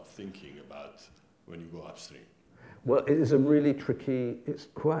 stop thinking about when you go upstream? Well, it is a really tricky. It's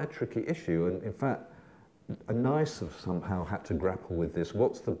quite a tricky issue, and in fact, NICE have somehow had to grapple with this.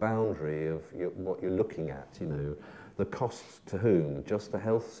 What's the boundary of what you're looking at? The costs to whom? Just the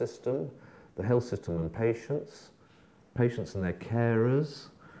health system and patients and their carers,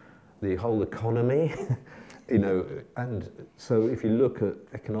 the whole economy, And so if you look at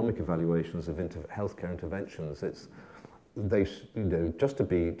economic evaluations of healthcare interventions, just to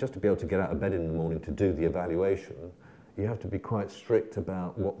be able to get out of bed in the morning to do the evaluation, you have to be quite strict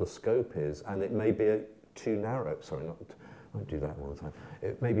about what the scope is, and it may be too narrow. Sorry, I don't do that all the time.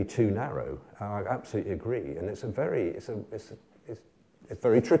 It may be too narrow. I absolutely agree, and it's very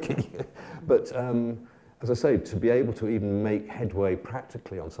tricky. But as I say, to be able to even make headway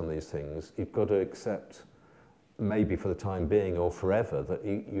practically on some of these things, you've got to accept, maybe for the time being or forever, that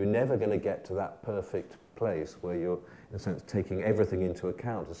you're never going to get to that perfect place where you're, in a sense, taking everything into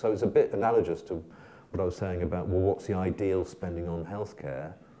account. So it's a bit analogous to what I was saying about, well, what's the ideal spending on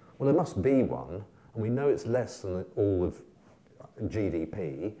healthcare? Well, there must be one, and we know it's less than all of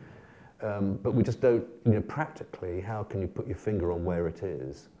GDP, but we just don't, practically, how can you put your finger on where it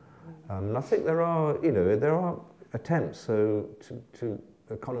is? And I think there are attempts. So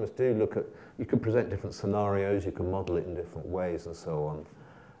economists do look at, you can present different scenarios, you can model it in different ways and so on.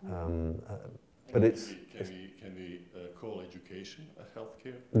 But can we call education a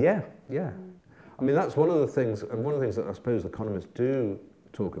healthcare? Yeah. I mean, that's one of the things, and one of the things that I suppose economists do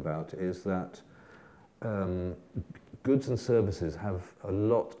talk about is that goods and services have a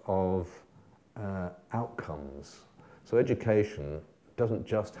lot of outcomes. So education doesn't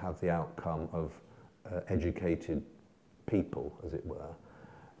just have the outcome of educated people, as it were,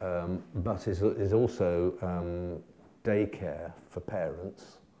 but is also daycare for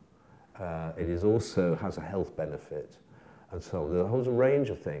parents. It is also has a health benefit, and so there's a whole range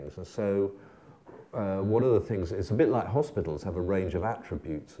of things. And so one of the things, it's a bit like hospitals have a range of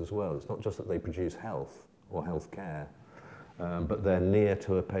attributes as well. It's not just that they produce health or health care, but they're near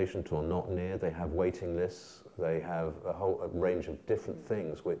to a patient or not near. They have waiting lists. They have a range of different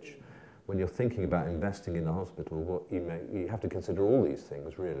things which, when you're thinking about investing in a hospital, you have to consider all these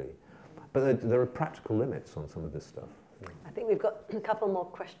things, really. But there are practical limits on some of this stuff. I think we've got a couple more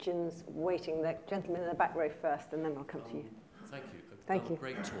questions waiting. The gentleman in the back row first, and then we'll come to you. Thank you. Thank you.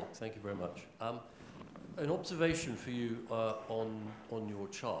 Great talk. Thank you very much. An observation for you on your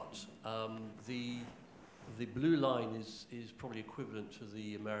chart. The blue line is probably equivalent to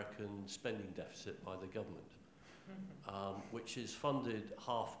the American spending deficit by the government, which is funded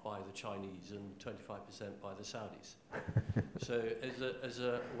half by the Chinese and 25% by the Saudis. So as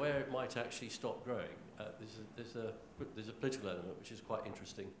a where it might actually stop growing, there's a political element which is quite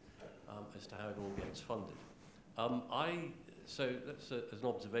interesting as to how it all gets funded. So that's as an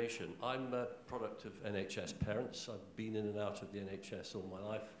observation. I'm a product of NHS parents. I've been in and out of the NHS all my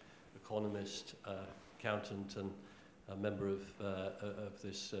life, economist, accountant, and a member of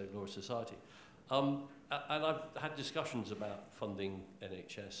this glorious society. And I've had discussions about funding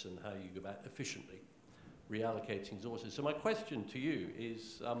NHS and how you go about efficiently reallocating resources. So my question to you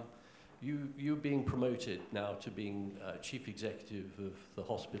is, you're being promoted now to being chief executive of the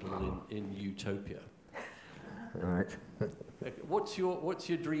hospital in Utopia. Right. What's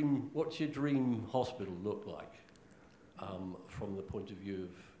your dream hospital look like from the point of view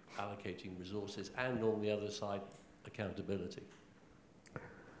of allocating resources and, on the other side, accountability?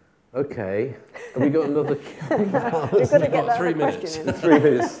 Okay, have we got another? We've got to get that 3 minutes. 3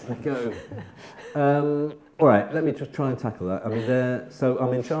 minutes. Go. All right, let me just try and tackle that. I mean, so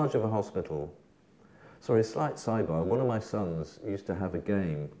I'm in charge of a hospital. Sorry, slight sidebar. One of my sons used to have a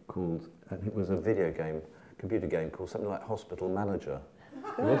game called, and it was a video game, computer game called something like Hospital Manager.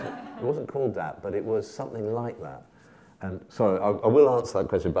 It wasn't called that, but it was something like that. And sorry, I will answer that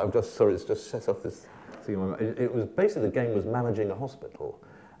question, but it's just set off this thing. It was basically, the game was managing a hospital,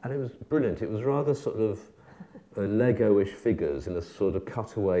 and it was brilliant. It was rather sort of Lego-ish figures in a sort of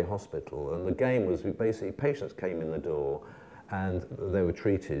cutaway hospital, and the game was basically patients came in the door, and they were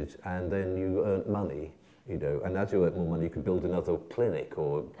treated, and then you earned money, and as you earned more money, you could build another clinic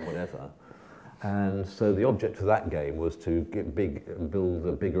or whatever. And so the object of that game was to build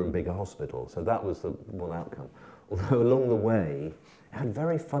a bigger and bigger hospital. So that was the one outcome. Although along the way, it had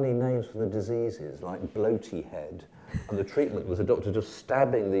very funny names for the diseases, like bloaty head. And the treatment was a doctor just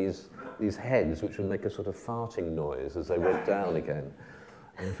stabbing these heads, which would make a sort of farting noise as they went down again.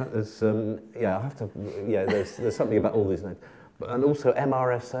 And in fact, there's there's something about all these names. And also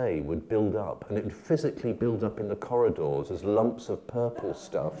MRSA would build up, and it would physically build up in the corridors as lumps of purple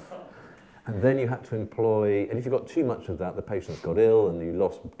stuff. And then you had to employ, and if you got too much of that, the patients got ill and you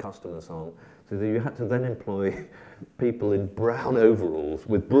lost customers on. So you had to then employ people in brown overalls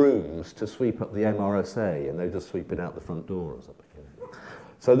with brooms to sweep up the MRSA, and they just sweep it out the front door or something.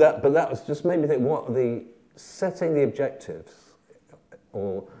 So but that was just made me think, setting the objectives,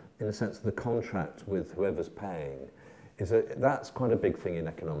 or in a sense the contract with whoever's paying, that's quite a big thing in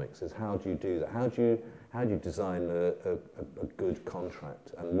economics, is how do you do that? How do you design a good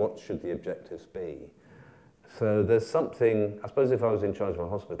contract, and what should the objectives be? So there's something, I suppose if I was in charge of a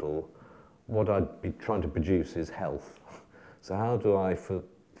hospital, what I'd be trying to produce is health. So how do I, for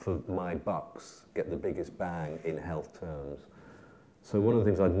my bucks, get the biggest bang in health terms? So one of the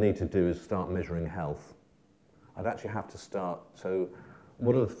things I'd need to do is start measuring health. I'd actually have to start, so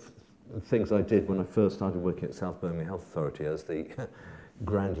one of the things I did when I first started working at South Birmingham Health Authority as the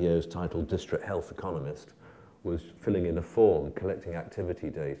grandiose title District Health Economist was filling in a form, collecting activity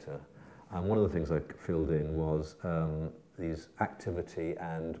data. And one of the things I filled in was these activity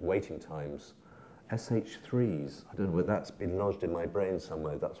and waiting times, SH3s. I don't know whether that's been lodged in my brain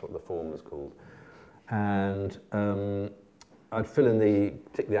somewhere, that's what the form was called. And I'd fill in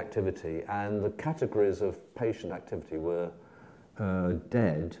tick the activity, and the categories of patient activity were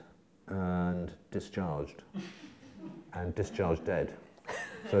dead and discharged, and discharged dead.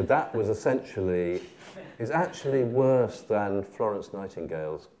 So that was essentially, is actually worse than Florence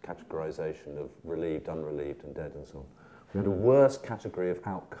Nightingale's categorization of relieved, unrelieved, and dead, and so on. We had a worse category of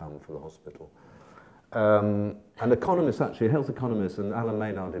outcome for the hospital. And economists, actually, health economists, and Alan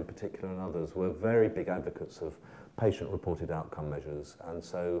Maynard in particular and others, were very big advocates of patient-reported outcome measures, and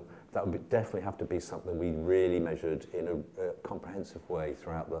so that would definitely have to be something we really measured in a comprehensive way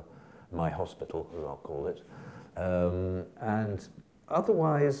throughout my hospital, as I'll call it. And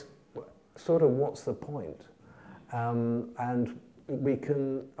otherwise, sort of what's the point? And we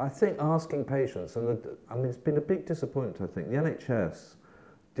can, I think, asking patients, and I mean, it's been a big disappointment, I think. The NHS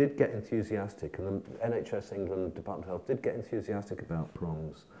did get enthusiastic, and the NHS England Department of Health did get enthusiastic about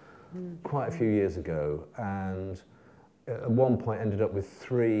PROMs quite a few years ago, and at one point ended up with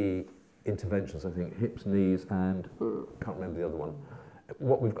 3 interventions, I think, hips, knees, and can't remember the other one.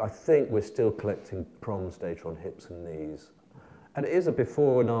 I think we're still collecting PROMs data on hips and knees. And it is a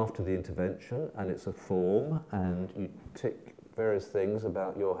before and after the intervention, and it's a form, and you tick various things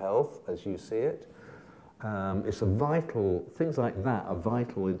about your health as you see it. It's a vital, things like that are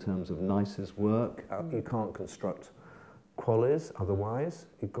vital in terms of NICE's work. You can't construct qualis otherwise.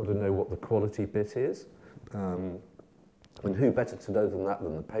 You've got to know what the quality bit is. And who better to know than that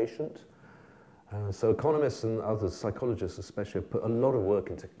than the patient? So economists and others, psychologists especially, have put a lot of work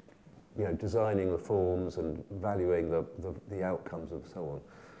into designing the forms and valuing the outcomes and so on.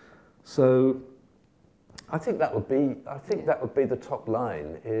 So I think that would be the top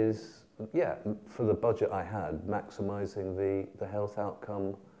line is, for the budget I had, maximising the health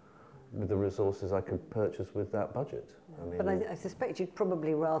outcome with the resources I could purchase with that budget. I mean, but I suspect you'd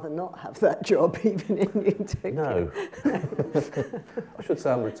probably rather not have that job even in Utopia. No. I should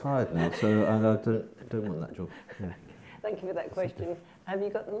say I'm retired now, so I don't want that job. Yeah. Thank you for that question. Have you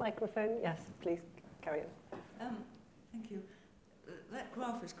got the microphone? Yes, please carry on. Thank you. That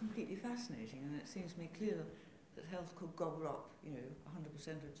graph is completely fascinating, and it seems to me clear that health could gobble up, 100%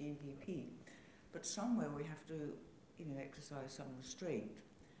 of GDP. But somewhere we have to, exercise some restraint.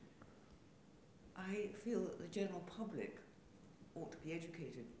 I feel that the general public ought to be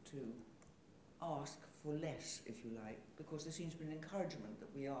educated to ask for less, if you like, because there seems to be an encouragement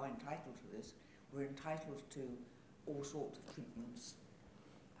that we are entitled to this. We're entitled to all sorts of treatments,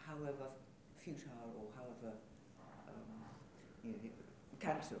 however futile or however,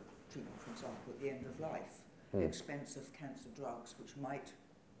 cancer treatment, for example, at the end of life, the expense of cancer drugs, which might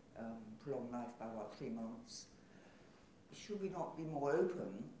prolong life by about 3 months. Should we not be more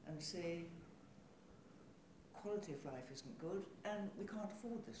open and say, quality of life isn't good, and we can't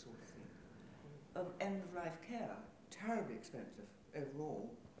afford this sort of thing? End-of-life care, terribly expensive overall.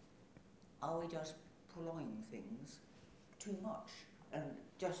 Are we just prolonging things too much? And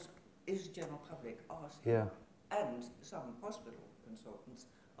just, is the general public asking, and some hospital consultants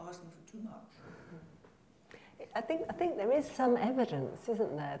asking for too much? I think there is some evidence,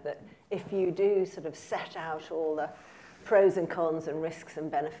 isn't there, that if you do sort of set out all the pros and cons and risks and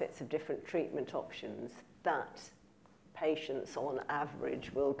benefits of different treatment options, that patients on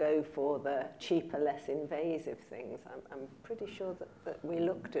average will go for the cheaper, less invasive things. I'm pretty sure that we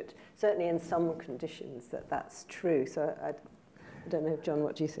looked at, certainly in some conditions, that's true. So I don't know, John,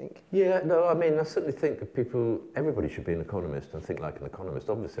 what do you think? Yeah, no, I mean, I certainly think that everybody should be an economist and think like an economist.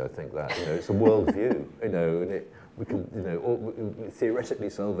 Obviously, I think that, it's a world view, and we can, we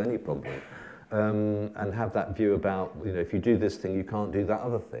theoretically solve any problem. And have that view about, if you do this thing, you can't do that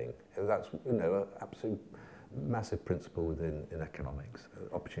other thing. That's, an absolute massive principle in economics,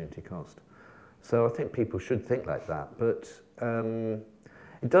 opportunity cost. So I think people should think like that. But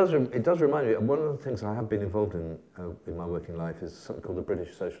it does remind me, one of the things I have been involved in my working life is something called the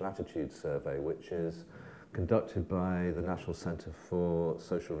British Social Attitudes Survey, which is conducted by the National Centre for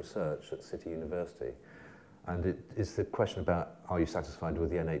Social Research at City University. And it's the question about, are you satisfied with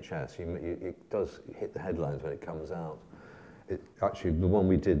the NHS? It does hit the headlines when it comes out. Actually, the one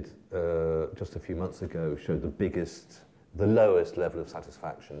we did just a few months ago showed the lowest level of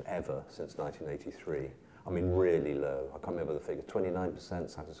satisfaction ever since 1983. I mean, really low. I can't remember the figure, 29%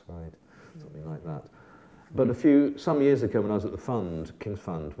 satisfied, something like that. But some years ago when I was at the fund, King's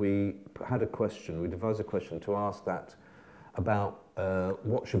Fund, we devised a question to ask that about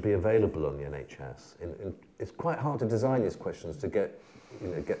what should be available on the NHS. It's quite hard to design these questions to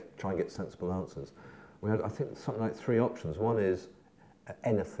try and get sensible answers. We had, I think, something like 3 options. One is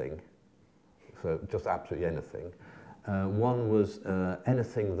anything, so just absolutely anything. One was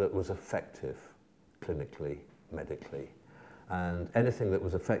anything that was effective clinically, medically, and anything that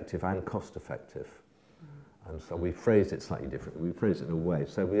was effective and cost effective. And so we phrased it slightly differently. We phrased it in a way.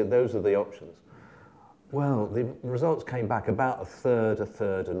 So those are the options. Well, the results came back about a third,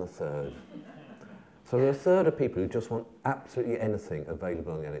 and a third. So there are a third of people who just want absolutely anything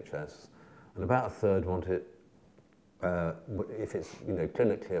available on the NHS, and about a third want it if it's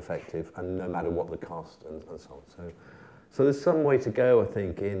clinically effective and no matter what the cost and so on. So there's some way to go, I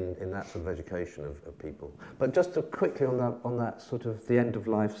think, in that sort of education of people. But just to quickly on that sort of the end of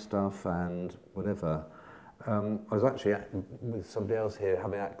life stuff and whatever. I was actually with somebody else here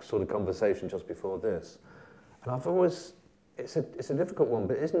having that sort of conversation just before this, and I've always it's a difficult one,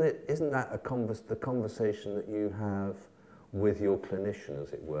 but isn't that the conversation that you have with your clinician,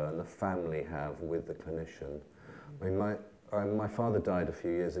 as it were, and the family have with the clinician? I mean, my father died a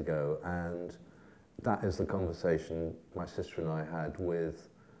few years ago, and that is the conversation my sister and I had with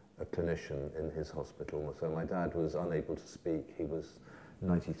a clinician in his hospital. So my dad was unable to speak. He was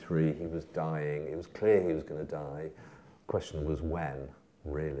 93, he was dying. It was clear he was going to die. The question was when,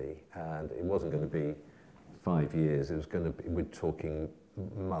 really, and it wasn't going to be 5 years. It was going to be, we're talking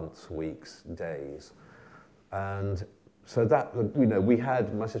months, weeks, days. And so that,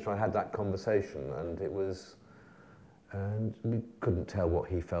 my sister and I had that conversation, and we couldn't tell what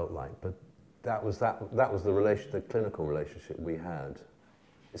he felt like, but that was the clinical relationship we had.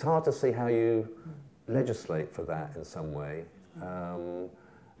 It's hard to see how you legislate for that in some way.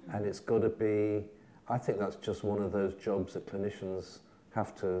 And it's got to be, I think that's just one of those jobs that clinicians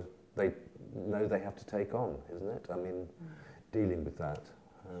they know they have to take on, isn't it? I mean, dealing with that.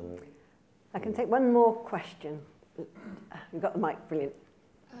 I can take one more question. You've got the mic, brilliant.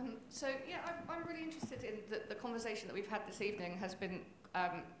 I'm really interested in the conversation that we've had this evening has been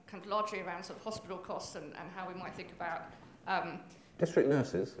kind of largely around sort of hospital costs and how we might think about district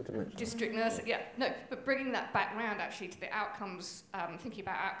nurses, I didn't mention. District nurses, yeah. No, but bringing that back round actually to the outcomes, thinking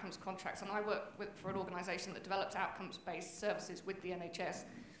about outcomes contracts. And I work for an organisation that develops outcomes-based services with the NHS.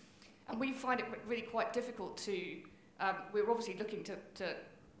 And we find it really quite difficult to, we're obviously looking to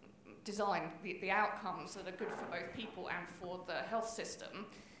design the outcomes that are good for both people and for the health system.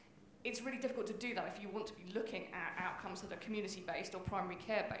 It's really difficult to do that if you want to be looking at outcomes that are community-based or primary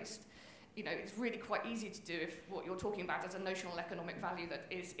care-based. It's really quite easy to do if what you're talking about is a notional economic value that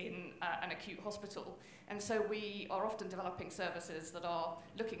is in an acute hospital. And so we are often developing services that are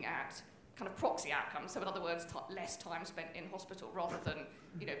looking at kind of proxy outcomes. So in other words, less time spent in hospital rather than,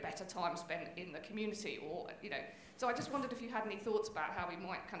 better time spent in the community or, So I just wondered if you had any thoughts about how we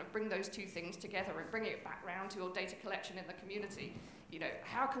might kind of bring those two things together and bring it back round to your data collection in the community.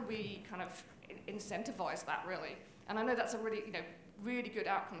 How can we kind of incentivize that really? And I know that's a really, really good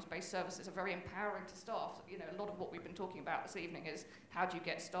outcomes-based services are very empowering to staff. A lot of what we've been talking about this evening is how do you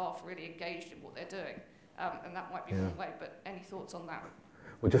get staff really engaged in what they're doing? And that might be one way, but any thoughts on that?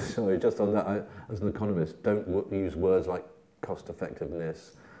 Well, just on that, as an economist, don't use words like cost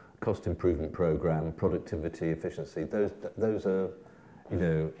effectiveness, cost improvement program, productivity, efficiency. Those are,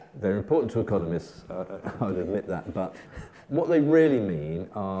 they're important to economists, I would admit that, but what they really mean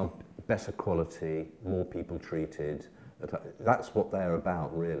are better quality, more people treated. That's what they're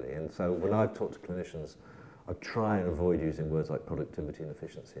about, really. And so when I talk to clinicians, I try and avoid using words like productivity and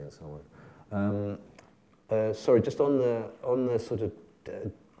efficiency and so on. Sorry, just on the sort of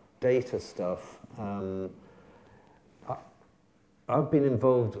data stuff, I've been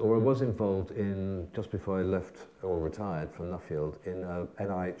involved, or I was involved in, just before I left or retired from Nuffield, in a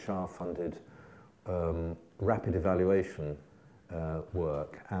NIHR-funded rapid evaluation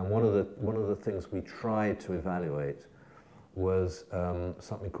work. And one of the things we tried to evaluate was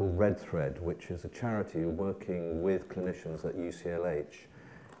something called Red Thread, which is a charity working with clinicians at UCLH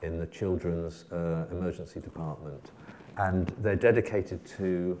in the Children's Emergency Department. And they're dedicated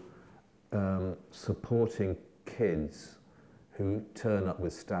to supporting kids who turn up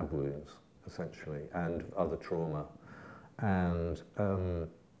with stab wounds, essentially, and other trauma. And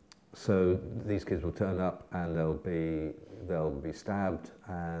so these kids will turn up and they'll be stabbed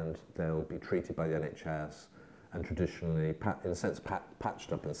and they'll be treated by the NHS and traditionally, in a sense,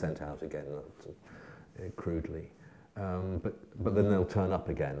 patched up and sent out again, crudely. But then they'll turn up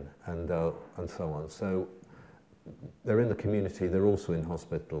again and so on. So they're in the community, they're also in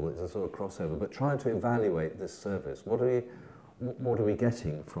hospital, it's a sort of crossover. But trying to evaluate this service, what are we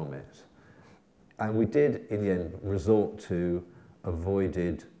getting from it? And we did, in the end, resort to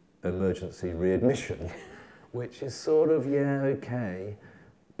avoided emergency readmission, which is sort of, yeah, okay.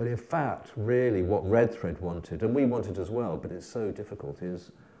 But in fact, really what Red Thread wanted, and we wanted as well, but it's so difficult,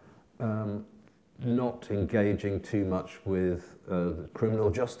 is not engaging too much with the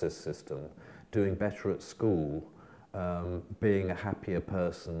criminal justice system, doing better at school, being a happier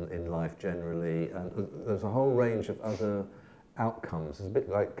person in life generally. And there's a whole range of other outcomes. It's a bit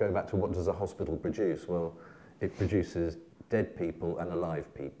like going back to what does a hospital produce? Well, it produces dead people and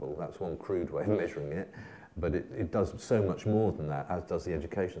alive people. That's one crude way of measuring it. But it does so much more than that, as does the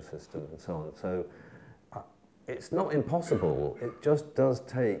education system and so on. So it's not impossible. It just does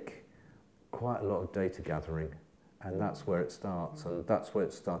take quite a lot of data gathering, and that's where it starts. And that's where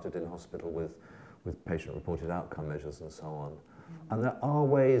it started in hospital with patient-reported outcome measures and so on. And there are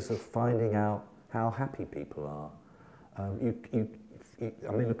ways of finding out how happy people are. I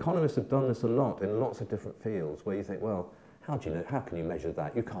mean, economists have done this a lot in lots of different fields, where you think, well, how do you know? How can you measure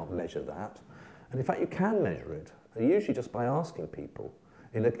that? You can't measure that. And in fact, you can measure it, usually just by asking people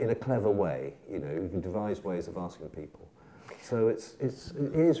in a clever way. You know, you can devise ways of asking people. So it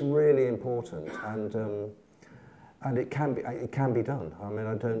is really important, and it can be done. I mean,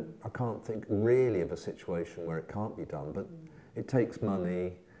 I can't think really of a situation where it can't be done, but it takes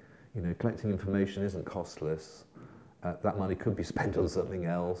money. You know, collecting information isn't costless. That money could be spent on something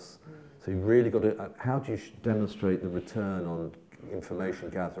else. So you've really got to. How do you demonstrate the return on information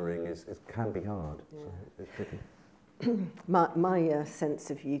gathering? It can be hard. Yeah. So it's tricky. My sense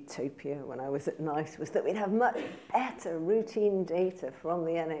of utopia when I was at NICE was that we'd have much better routine data from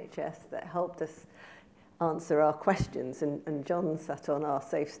the NHS that helped us answer our questions. And John sat on our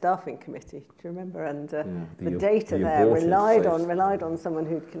Safe Staffing Committee, do you remember? And the data there relied on someone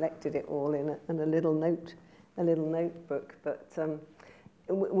who'd collected it all in a little notebook. But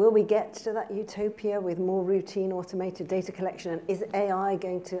will we get to that utopia with more routine automated data collection? And is AI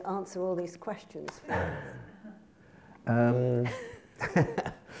going to answer all these questions for us?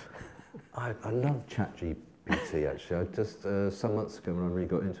 I love ChatGPT, actually. I just, some months ago when I really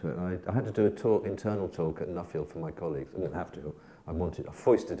got into it, I had to do a internal talk at Nuffield for my colleagues. I didn't have to. I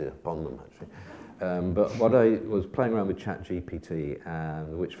foisted it upon them, actually. But what I was playing around with ChatGPT,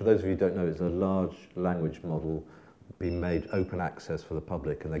 which for those of you who don't know is a large language model being made open access for the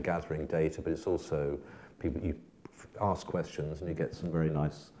public, and they're gathering data, but it's also you ask questions and you get some very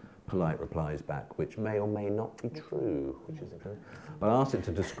nice polite replies back, which may or may not be true, which is interesting. But I asked it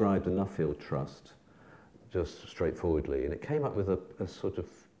to describe the Nuffield Trust, just straightforwardly, and it came up with a sort of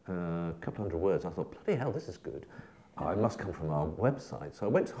couple hundred words. I thought, bloody hell, this is good. Oh, it must come from our website. So I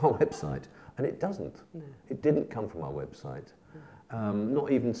went to our website, and it doesn't. No. It didn't come from our website.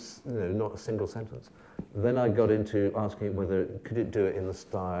 Not even, not a single sentence. Then I got into asking it whether could it do it in the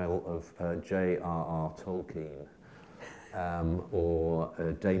style of J.R.R. Tolkien, or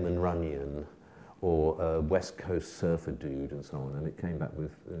Damon Runyon, or West Coast surfer dude, and so on. And it came back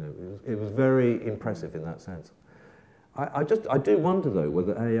with, it was very impressive in that sense. I do wonder though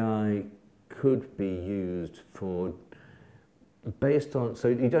whether AI could be used based on, so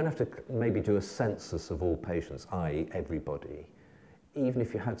you don't have to maybe do a census of all patients, i.e. everybody. Even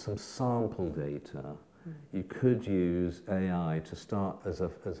if you had some sample data, you could use AI to start as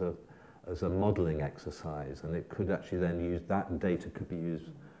a modelling exercise, and it could actually then use that data could be used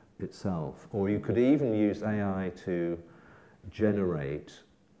itself. Or you could even use AI to generate,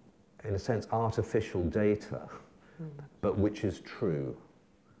 in a sense, artificial data, but which is true.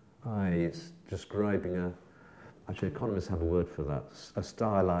 It's describing actually economists have a word for that, a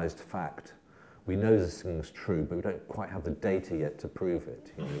stylized fact. We know this thing's true, but we don't quite have the data yet to prove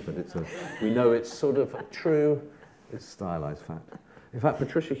it. But we know it's sort of true, it's stylized fact. In fact,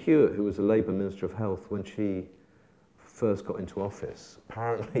 Patricia Hewitt, who was a Labour Minister of Health when she first got into office,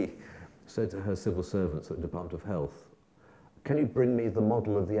 apparently said to her civil servants at the Department of Health, "Can you bring me the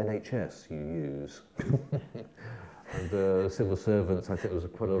model of the NHS you use?" And the civil servants, I think there was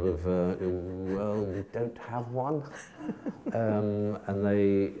quite a lot of, well, we don't have one. And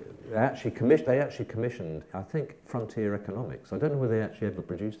they actually commissioned, I think, Frontier Economics. I don't know whether they actually ever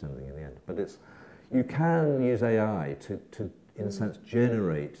produced anything in the end, but you can use AI to in a sense,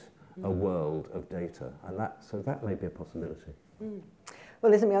 generate a world of data, and so that may be a possibility.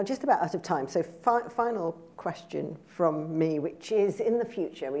 Well, listen, we are just about out of time. So final question from me, which is, in the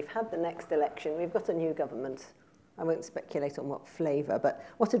future, we've had the next election, we've got a new government. I won't speculate on what flavour, but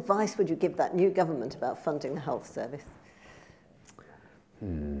what advice would you give that new government about funding the health service?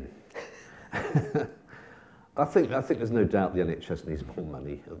 I think there's no doubt the NHS needs more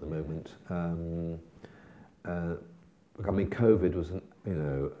money at the moment. I mean, COVID was an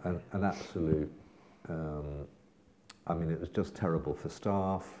absolute. I mean, it was just terrible for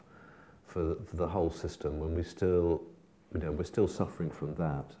staff, for the whole system. When we're still suffering from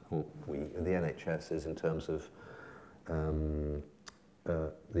that. Or the NHS is, in terms of the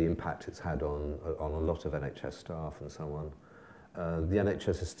impact it's had on a lot of NHS staff and so on. The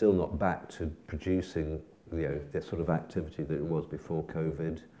NHS is still not back to producing the sort of activity that it was before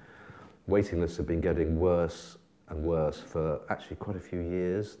COVID. Waiting lists have been getting worse and worse for actually quite a few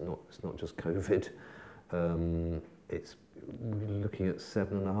years. It's not just COVID. It's looking at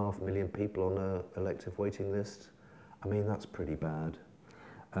 7.5 million people on an elective waiting list. I mean, that's pretty bad.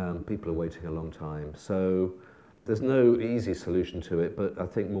 People are waiting a long time. So there's no easy solution to it, but I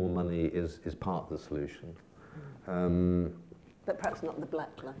think more money is part of the solution. But perhaps not the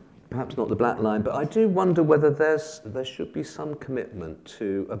black line. Perhaps not the black line, but I do wonder whether there should be some commitment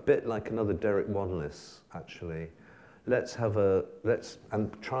to, a bit like another Derek Wanless, actually. Let's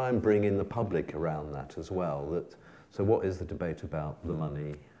try and bring in the public around that as well. So what is the debate about the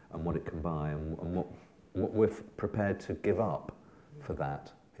money and what it can buy, and what we're prepared to give up for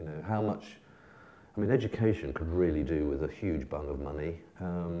that? How much? I mean, education could really do with a huge bung of money,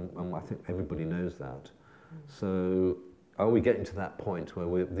 and I think everybody knows that. So are we getting to that point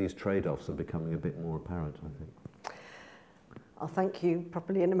where these trade-offs are becoming a bit more apparent, I think? I'll thank you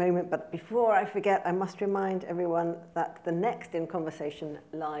properly in a moment, but before I forget, I must remind everyone that the next In Conversation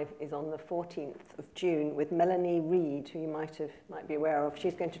Live is on the 14th of June with Melanie Reid, who you might be aware of.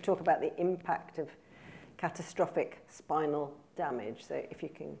 She's going to talk about the impact of catastrophic spinal damage. So if you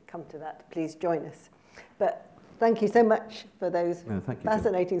can come to that, please join us. But thank you so much for those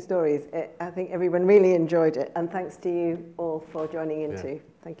fascinating stories. I think everyone really enjoyed it, and thanks to you all for joining in too.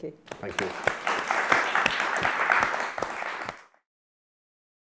 Thank you. Thank you.